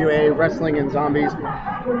 WZWA, Wrestling and Zombies.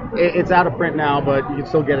 It's out of print now, but you can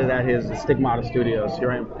still get it at his Stigmata Studios.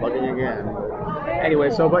 Here I am plugging again. Anyway,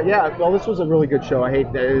 this was a really good show. I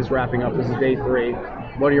hate that it is wrapping up. This is day 3.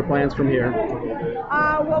 What are your plans from here?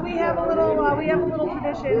 Well, we have a little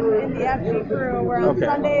tradition in the FG crew where on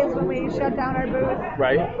Sundays when we shut down our booth,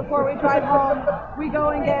 right before we drive home, we go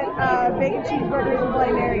and get bacon cheeseburgers and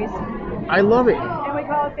Bloody Marys. I love it. And we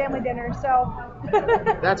call it family dinner. So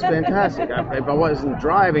that's fantastic. If I wasn't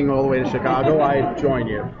driving all the way to Chicago, I'd join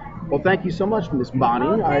you. Well, thank you so much, Miss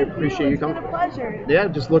Bonnie. I appreciate you coming. It's been a pleasure. Yeah,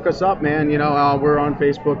 just look us up, man. You know, we're on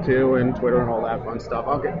Facebook too, and Twitter and all that fun stuff.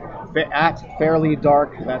 Okay, at Fairly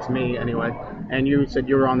Dark. That's me, anyway. And you said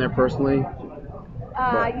you were on there personally.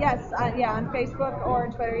 Yes, on Facebook or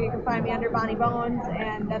Twitter, you can find me under Bonnie Bones,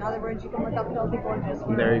 and in other words, you can look up Filthy Gorgeous.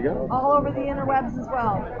 There you go. All over the interwebs as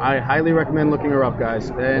well. I highly recommend looking her up, guys.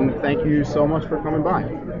 And thank you so much for coming by.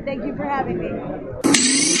 Thank you for having me.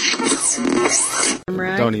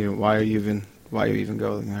 Don't even. Why are you even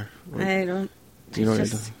going there? I don't. Do you know what you're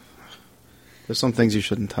doing? There's some things you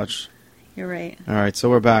shouldn't touch. You're right. All right, so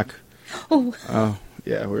we're back. Oh,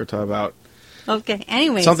 yeah, we were talking about. Okay.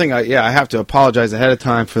 Anyway. Something. I have to apologize ahead of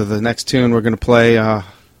time for the next tune we're going to play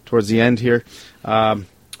towards the end here.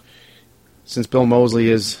 since Bill Moseley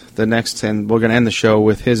is the next, and we're going to end the show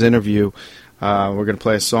with his interview, we're going to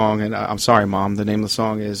play a song. And I'm sorry, Mom. The name of the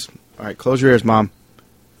song is, all right, close your ears, Mom.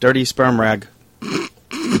 Dirty Sperm Rag.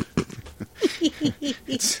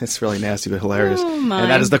 It's really nasty but hilarious. Oh, and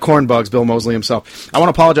that is the Corn Bugs, Bill Moseley himself. I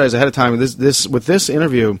want to apologize ahead of time. With this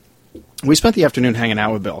interview, we spent the afternoon hanging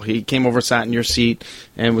out with Bill. He came over, sat in your seat,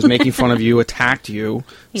 and was making fun of you, attacked you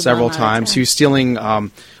several times. He was stealing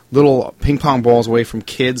little ping pong balls away from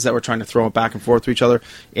kids that were trying to throw it back and forth to each other.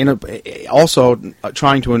 Also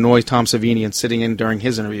trying to annoy Tom Savini and sitting in during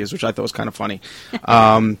his interviews, which I thought was kind of funny.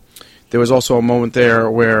 There was also a moment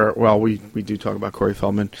there where, well, we do talk about Corey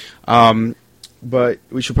Feldman. But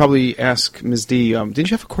we should probably ask Ms. D, did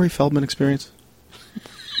you have a Corey Feldman experience?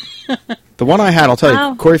 The one I had, I'll tell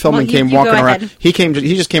you, Corey Feldman came walking around. He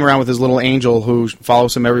just came around with his little angel who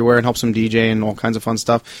follows him everywhere and helps him DJ and all kinds of fun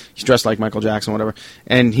stuff. He's dressed like Michael Jackson, whatever.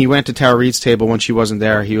 And he went to Tara Reid's table when she wasn't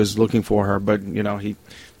there. He was looking for her, but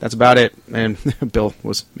that's about it. And Bill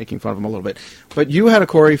was making fun of him a little bit. But you had a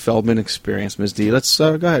Corey Feldman experience, Ms. D. Let's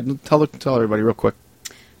go ahead and tell everybody real quick.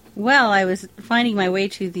 Well, I was finding my way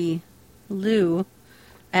to the loo,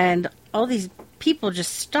 and all these people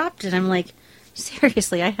just stopped, and I'm like,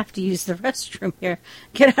 seriously, I have to use the restroom here.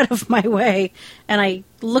 Get out of my way. And I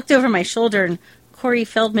looked over my shoulder, and Corey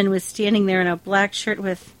Feldman was standing there in a black shirt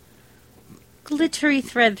with glittery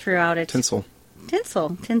thread throughout it. Tinsel.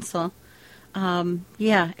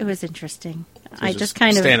 Yeah, it was interesting. So I just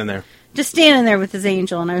kind of standing there. Just standing there with his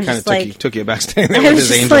angel, and I was kind just of like... took you back standing there with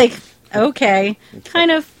his angel. I was just like, okay.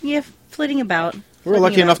 Kind of, flitting about. We were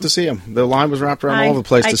lucky enough to see him. The line was wrapped around all over the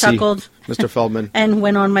place to see Mr. Feldman. And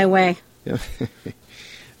went on my way. Yeah.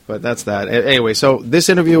 But that's that. Anyway, so this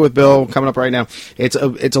interview with Bill coming up right now, it's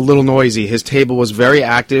a little noisy. His table was very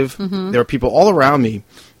active. Mm-hmm. There were people all around me.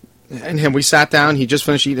 And we sat down. He just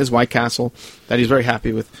finished eating his White Castle that he's very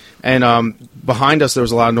happy with. And behind us, there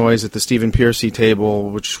was a lot of noise at the Stephen Piercy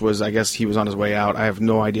table, which was, I guess, he was on his way out. I have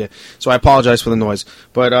no idea. So I apologize for the noise.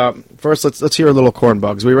 But first, let's hear a little Corn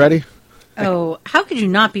Bugs. We ready? Oh, how could you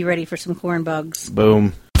not be ready for some Corn Bugs?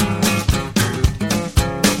 Boom.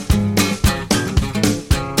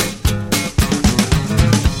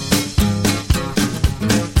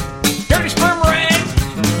 Dirty sperm rag,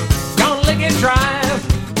 gonna lick it dry.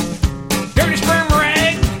 Dirty sperm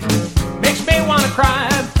rag, makes me wanna cry.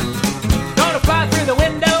 Gonna fly through the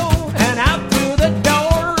window and out through the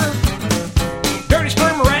door. Dirty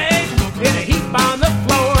sperm rag, in a heap on the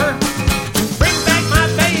floor. Bring back my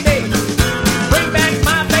baby, bring back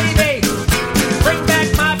my baby, bring back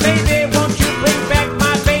my baby. Won't you bring back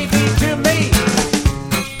my baby to me?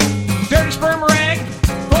 Dirty sperm rag,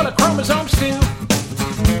 full of chromosomes too.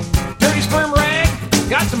 Dirty sperm rag,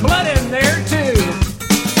 got some blood in there too.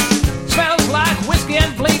 Smells like whiskey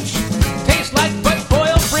and bleach, tastes like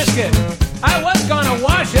butt-boiled brisket. I was gonna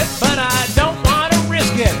wash it, but I don't want to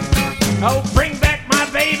risk it. Oh, bring back my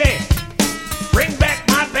baby, bring back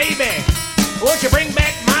my baby. Won't you bring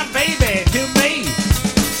back my baby to me?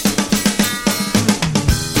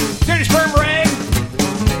 Dirty sperm rag,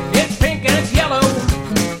 it's pink and it's yellow.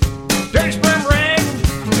 Dirty sperm rag,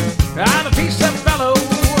 I'm a piece of fellow.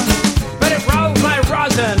 But it rolls like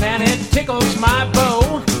rosin and it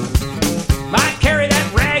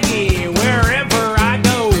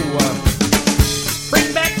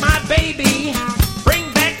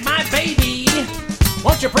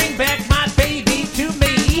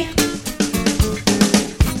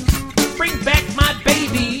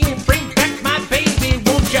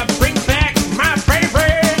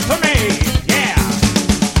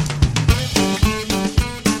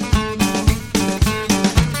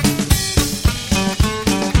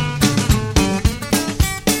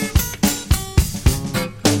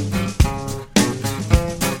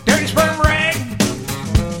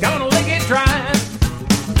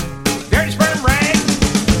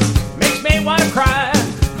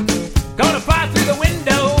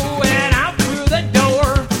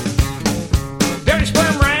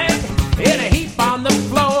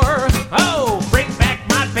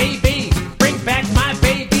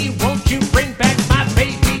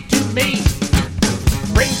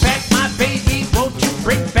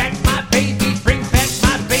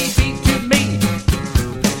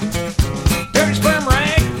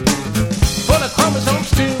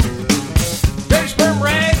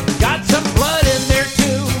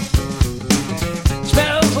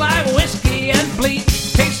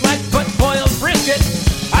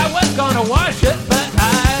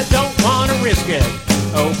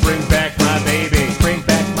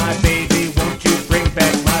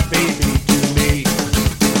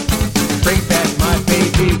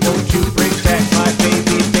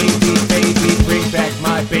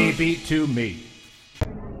to me.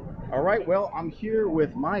 All right, well, I'm here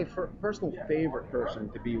with my personal favorite person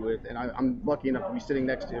to be with, and I'm lucky enough to be sitting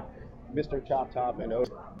next to Mr. Chop Top and Otis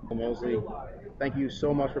Mosley. Thank you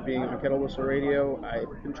so much for being on Kettle Whistle Radio.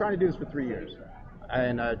 I've been trying to do this for 3 years,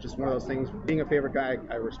 and just one of those things, being a favorite guy,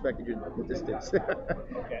 I respected you at the distance.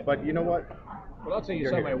 Okay. But you know what? Well, I'll say you You're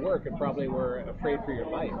saw here. my work and probably were afraid for your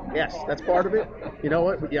life. Yes, that's part of it. You know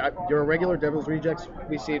what? Yeah, you're a regular Devil's Rejects.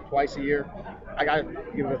 We see it twice a year. I got to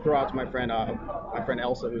give a throw out to my friend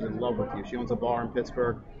Elsa, who's in love with you. She owns a bar in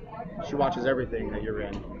Pittsburgh. She watches everything that you're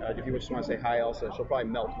in. If you just want to say hi, Elsa, she'll probably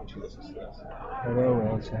melt when she listens to this. Hello,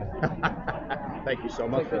 Elsa. Thank you so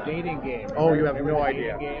It's much like for the that. dating game. Oh, you have Remember no the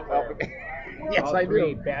idea. dating game Oh, where yes, all I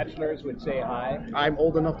three do. bachelors would say hi, I'm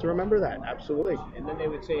old enough to remember that. Absolutely. and then they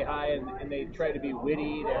would say hi, and they try to be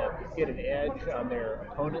witty to get an edge on their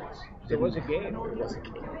opponents. So it was a game. It was a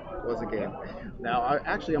game. It was a game. Now,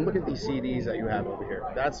 I'm looking at these CDs that you have over here.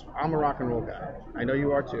 I'm a rock and roll guy. I know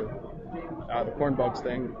you are too. The Corn Bugs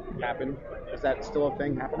thing happened. Is that still a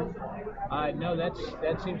thing happening? No, that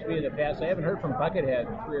seems to be in the past. I haven't heard from Buckethead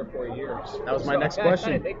in 3 or 4 years. That was my So next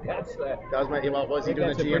question. I think that's That was my. Well, was he I think doing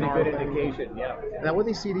that's a a pretty GNR good thing? indication. Yeah. Now, what are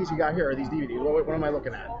these CDs you got here? Are these DVDs? What am I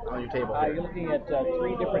looking at on your table? here? You're looking at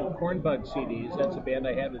 3 different Corn Bug CDs. That's a band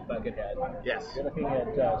I had with Buckethead. Yes. You're looking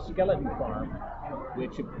at Skeleton Farm,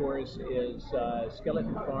 which of course is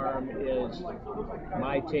Skeleton Farm is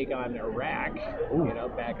my take on Iraq. You know,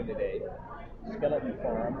 back in the day. Skeleton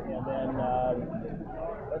Farm, and then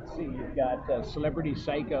let's see, you've got Celebrity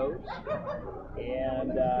Psychos,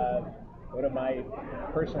 and one of my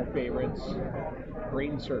personal favorites,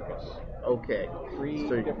 Brain Circus. Okay. 3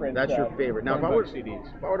 So different. that's your favorite. Now, if I Corn were, Bug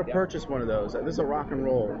CDs. if I were to Yeah. purchase one of those, this is a rock and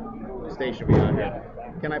roll station we got here.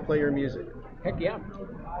 Can I play your music? Heck yeah.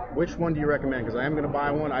 Which one do you recommend? Because I am going to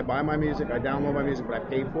buy one. I buy my music, I download my music, but I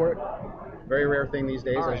pay for it. Very rare thing these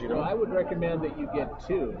days, All right, as you know. well, I would recommend that you get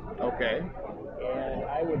 2. Okay. And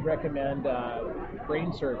I would recommend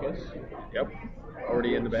Brain Circus. Yep.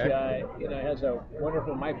 Already in the which, bag. Has a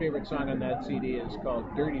wonderful. My favorite song on that CD is called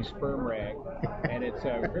 "Dirty Sperm Rag," and it's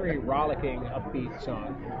a very rollicking, upbeat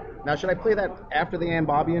song. Now, should I play that after the Ann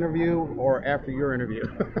Bobby interview or after your interview?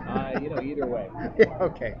 Either way. Yeah,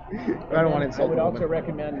 okay. I don't want to insult I would the also woman.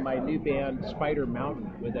 recommend my new band Spider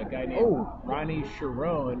Mountain with a guy named Ronnie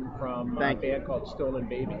Sharon from a Thank you. band called Stolen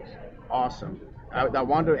Babies. Awesome. I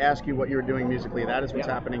wanted to ask you what you were doing musically. That is what's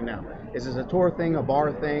happening now. Is this a tour thing, a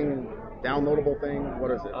bar thing, downloadable thing?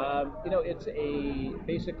 What is it? It's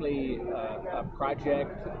basically a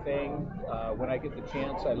project thing. When I get the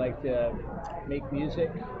chance, I like to make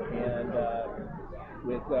music, and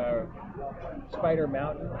with Spider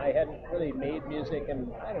Mountain, I hadn't really made music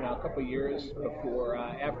in, a couple years before,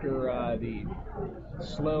 after the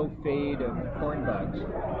slow fade of Corn Bugs.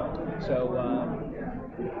 So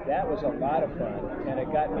that was a lot of fun, and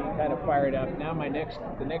it got me kind of fired up. Now the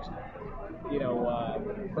next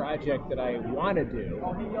project that I want to do,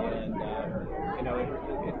 and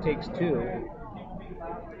it takes 2,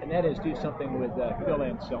 and that is do something with Phil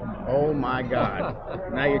Anselmo. Oh my God!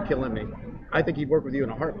 Now you're killing me. I think he'd work with you in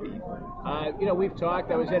a heartbeat. We've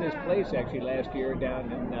talked. I was at his place actually last year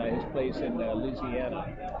down in his place in Louisiana.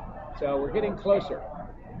 So we're getting closer.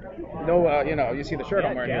 No, you see the shirt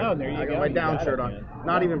I'm wearing. Down, here. there you I got go. my You down got shirt it, on. man.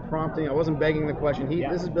 Not even prompting. I wasn't begging the question.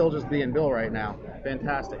 This is Bill just being Bill right now.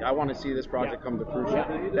 Fantastic. I want to see this project come to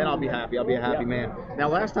fruition. Then I'll be happy. I'll be a happy man. Now,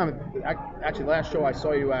 last show I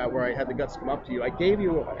saw you at where I had the guts to come up to you, I gave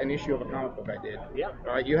you an issue of a comic book I did. Yeah.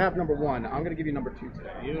 All right, you have number 1. I'm going to give you number 2 today.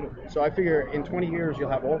 Beautiful. So I figure in 20 years you'll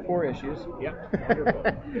have all 4 issues. Yep. Wonderful.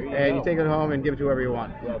 And you take it home and give it to whoever you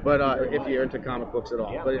want. But if you're into comic books at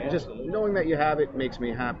all. Yeah, But just absolutely. knowing that you have it makes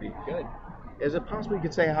me happy. Good. Is it possible you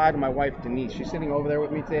could say hi to my wife, Denise? She's sitting over there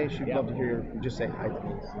with me today. She'd love to hear you just say hi,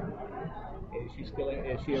 Denise. Is she still?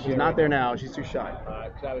 Is she? Over She's not there now. She's too shy.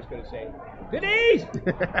 Because I was going to say, Denise.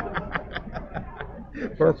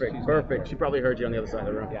 Perfect. She probably heard you on the other side of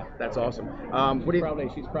the room. Yeah. That's awesome.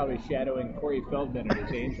 She's probably shadowing Corey Feldman and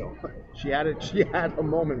his angel. She had a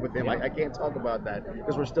moment with him. I can't talk about that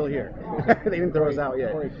because we're still here. They didn't throw us out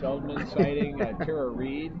yet. Corey Feldman sighting Tara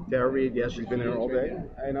Reid. Tara Reid, yes, she's been there all day.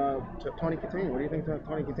 And Tony Katane, what do you think of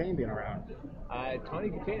Tony Katane being around? Tony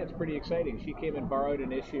Katane, it's pretty exciting. She came and borrowed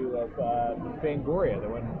an issue of Fangoria,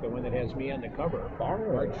 the one that has me on the cover.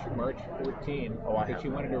 March 14. Oh, I because she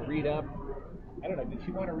wanted to read up. I don't know. Did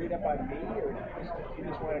she want to read up on me, or she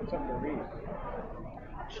just wanted something to read?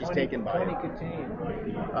 She's taken by Tony it. Katane.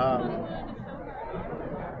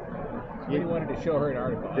 Somebody wanted to show her an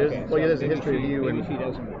article. There's a history of you maybe and she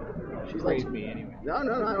doesn't She's praise me anyway. No, I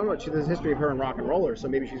don't know. There's a history of her in rock and roller, so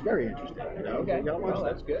maybe she's very interested. You know? Okay. You gotta watch Well,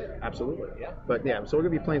 that. that's good. Absolutely. Yeah. But yeah, so we're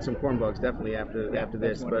gonna be playing some Corn Bugs definitely after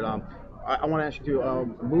this. But I want to ask you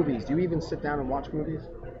too, movies. Do you even sit down and watch movies?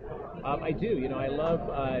 I do. You know, I love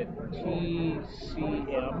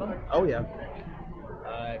TCM. Oh yeah.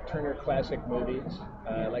 Turner Classic Movies.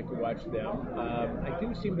 I like to watch them. I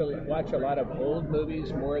do seem to watch a lot of old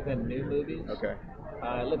movies more than new movies. Okay.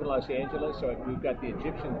 I live in Los Angeles, so we've got the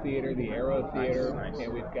Egyptian Theater, the Aero Theater, Nice.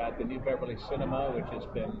 and we've got the New Beverly Cinema, which has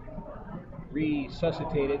been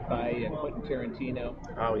resuscitated by Quentin Tarantino.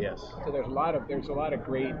 Oh yes. So there's a lot of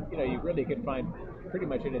great. You know, you really can find pretty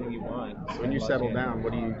much anything you want. When you in Los settle Angeles. down,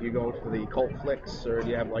 what do you go for the cult flicks, or do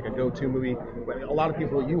you have like a go-to movie? A lot of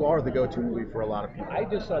people, you are the go-to movie for a lot of people. I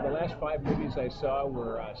just saw the last 5 movies I saw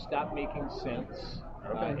were Stop Making Sense,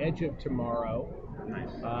 Edge of Tomorrow, nice.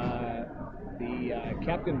 The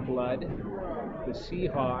Captain Blood, the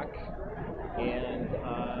Seahawk, and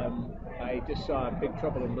I just saw Big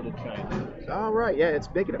Trouble in Little China. All right, yeah, it's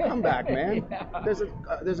making a comeback, man. Yeah.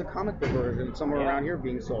 There's a comic book version somewhere around here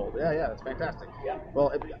being sold. Yeah, it's fantastic. Yeah.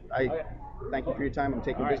 Well, I thank you for your time. I'm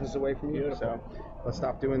taking All right. business away from you, Beautiful. so let's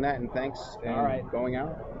stop doing that. And thanks. And All right. going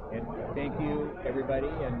out. And thank you, everybody,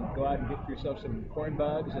 and go out and get yourself some corn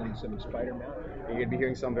bugs and some Spider Mountain. You're going to be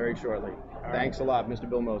hearing some very shortly. Thanks a lot, Mr.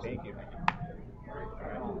 Bill Mosley. Thank you.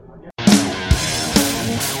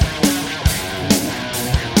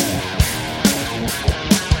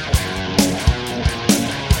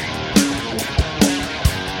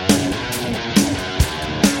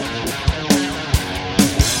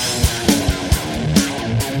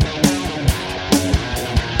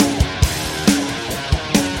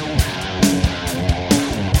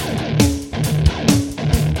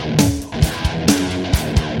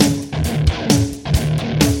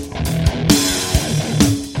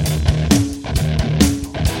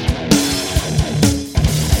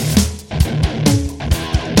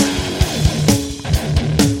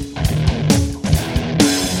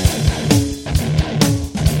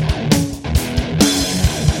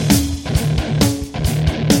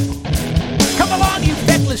 Come along, you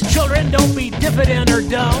feckless children, don't be diffident or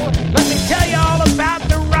dull. Let me tell you all about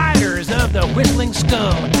the riders of the Whistling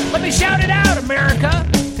Skull. Let me shout it out, America,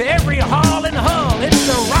 to every hall and hull. It's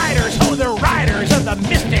the riders, oh, the riders of the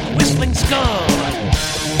mystic Whistling Skull.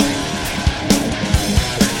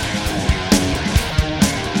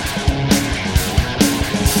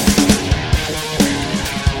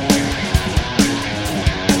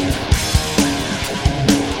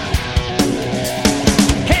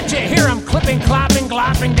 Can't you hear 'em clipping, clopping,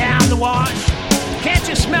 glopping down the wash? Can't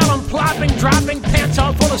you smell 'em plopping, dropping, pants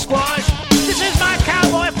all full of squash? This is my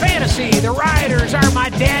cowboy fantasy. The riders are my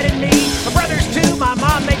dad and me. My brothers two, my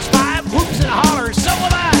mom makes 5. Whoops and hollers, so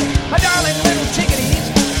will I. My darling little chickadees,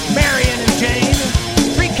 Marion and Jane.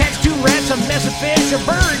 3 cats, 2 rats, a mess of fish, a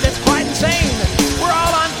bird that's quite insane. We're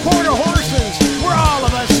all on quarter horses. We're all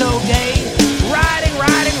of us so gay. Riding,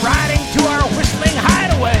 riding, riding to our whistling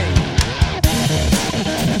hideaway.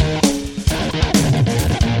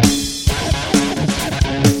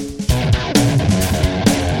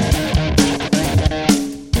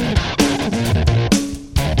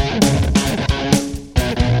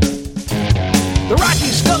 The Rocky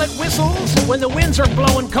Skullet whistles when the winds are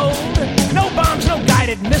blowing cold. No bombs, no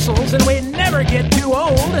guided missiles, and we never get too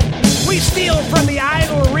old. We steal from the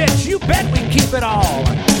idle rich, you bet we keep it all.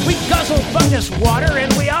 We guzzle fungus water,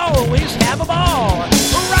 and we always have a ball.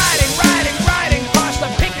 We're riding, riding, riding across the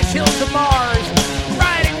pinkish hills of Mars.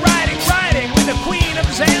 Riding, riding, riding with the Queen of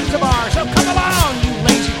Zanzibar. So come along, you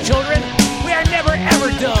lazy children, we are never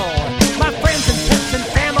ever dull. My friends and pets and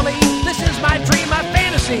family, this is my dream, my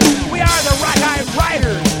fantasy. We are the rock-eyed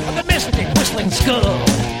riders of the mystic Whistling Skull.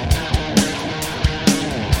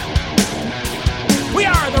 We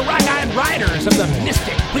are the rock-eyed riders of the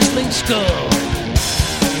mystic Whistling Skull.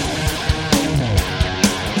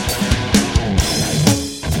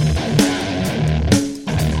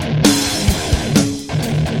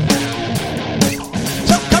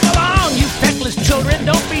 So come along, you feckless children,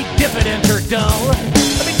 don't be diffident or dull.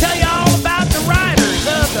 Let me tell you all about the riders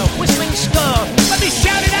of the Whistling Skull. Let me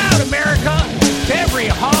shout it out, America, to every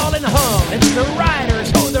hall and hull. It's the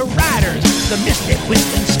riders, oh, the riders, the mystic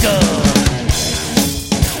Whistling Skull.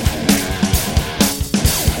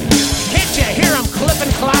 Can't you hear 'em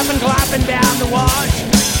clipping, clopping, glopping down the wash?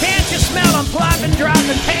 Can't you smell 'em plopping,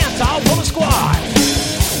 dropping, pants all full of squash?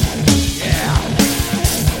 Yeah.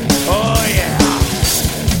 Oh, yeah.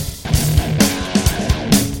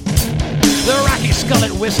 The Rocky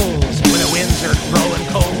Skullet whistles when the winds are growing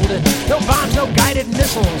cold. No bombs, no guided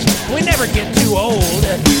missiles. We never get too old.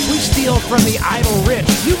 We steal from the idle rich.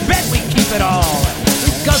 You bet we keep it all.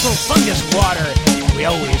 We guzzle fungus water. We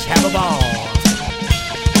always have a ball.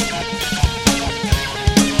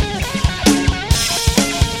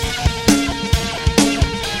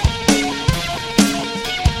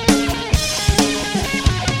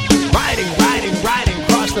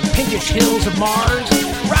 The pinkish hills of Mars,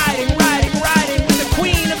 riding with the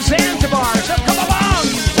Queen of Zanzibar. So come along,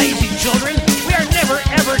 you lazy children, we are never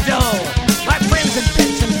ever dull. My friends and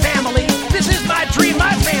pets and family, this is my dream,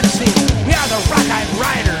 my fantasy. We are the rock-eyed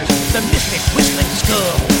riders, the mystic whistling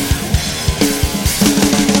skull.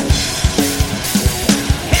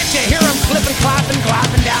 Can't you hear them clipping, clopping,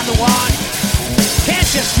 glopping down the wash? Can't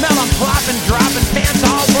you smell them plopping, dropping, pants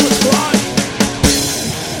all full of squash?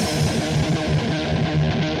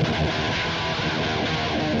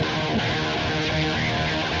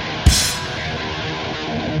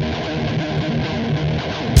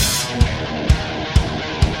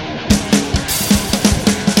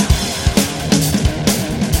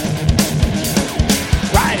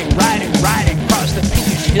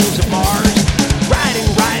 Hills of Mars, riding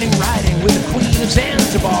with the Queen of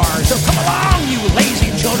Zanzibar. So come along, you lazy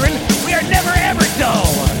children, we are never ever dull.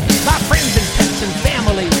 My friends and pets and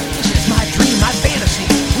family, this is my dream, my fantasy.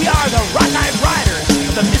 We are the rock-eyed riders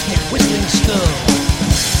of the mystic whistling skull.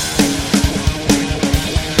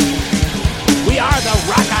 We are the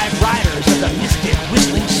rock-eyed riders of the mystic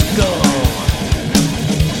whistling skull.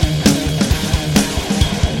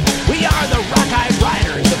 We are the rock-eyed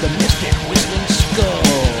riders of the mystic whistling skull.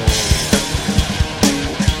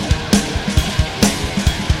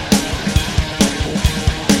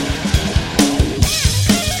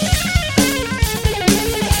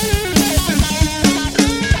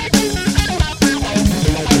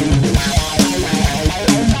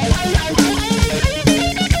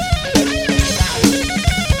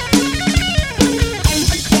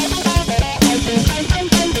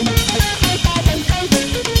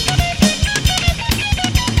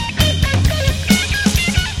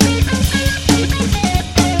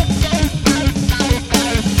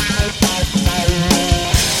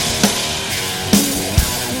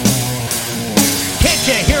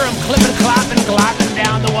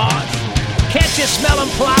 You smell them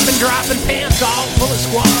plopping, dropping, pants all full of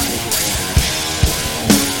squash.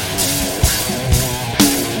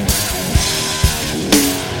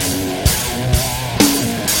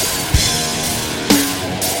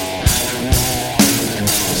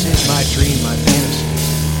 This is my dream, my fantasy.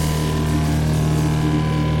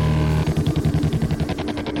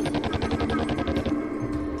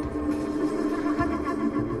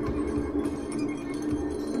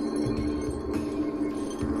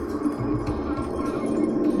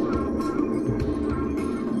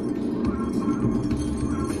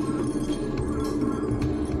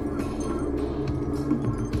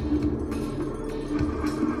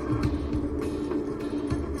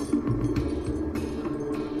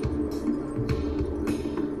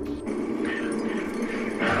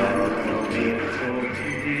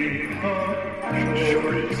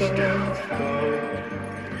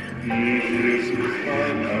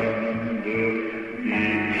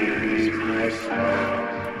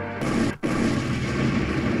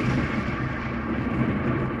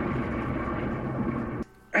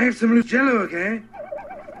 I have some loose jello, okay?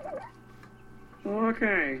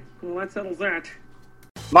 Okay, well that settles that.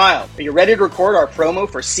 Miles, are you ready to record our promo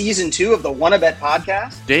for Season 2 of the Wanna Bet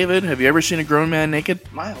podcast? David, have you ever seen a grown man naked?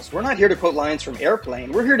 Miles, we're not here to quote lines from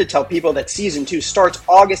Airplane. We're here to tell people that Season 2 starts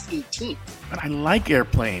August 18th. But I like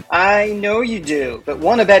Airplane. I know you do, but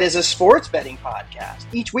Wanna Bet is a sports betting podcast.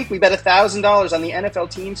 Each week we bet $1,000 on the NFL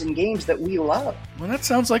teams and games that we love. Well, that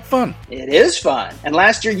sounds like fun. It is fun. And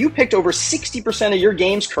last year you picked over 60% of your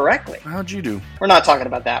games correctly. How'd you do? We're not talking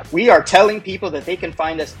about that. We are telling people that they can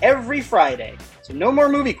find us every Friday. So no more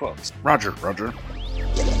movie quotes. Roger.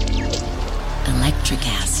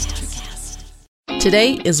 Electricast.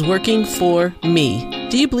 Today is working for me.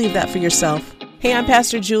 Do you believe that for yourself? Hey, I'm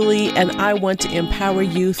Pastor Julie, and I want to empower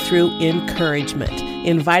you through encouragement.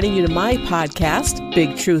 Inviting you to my podcast,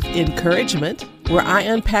 Big Truth Encouragement, where I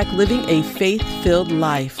unpack living a faith-filled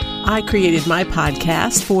life. I created my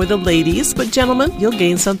podcast for the ladies, but gentlemen, you'll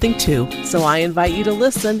gain something too. So I invite you to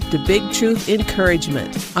listen to Big Truth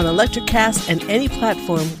Encouragement on Electricast and any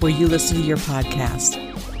platform where you listen to your podcast.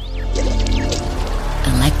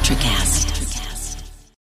 Electricast.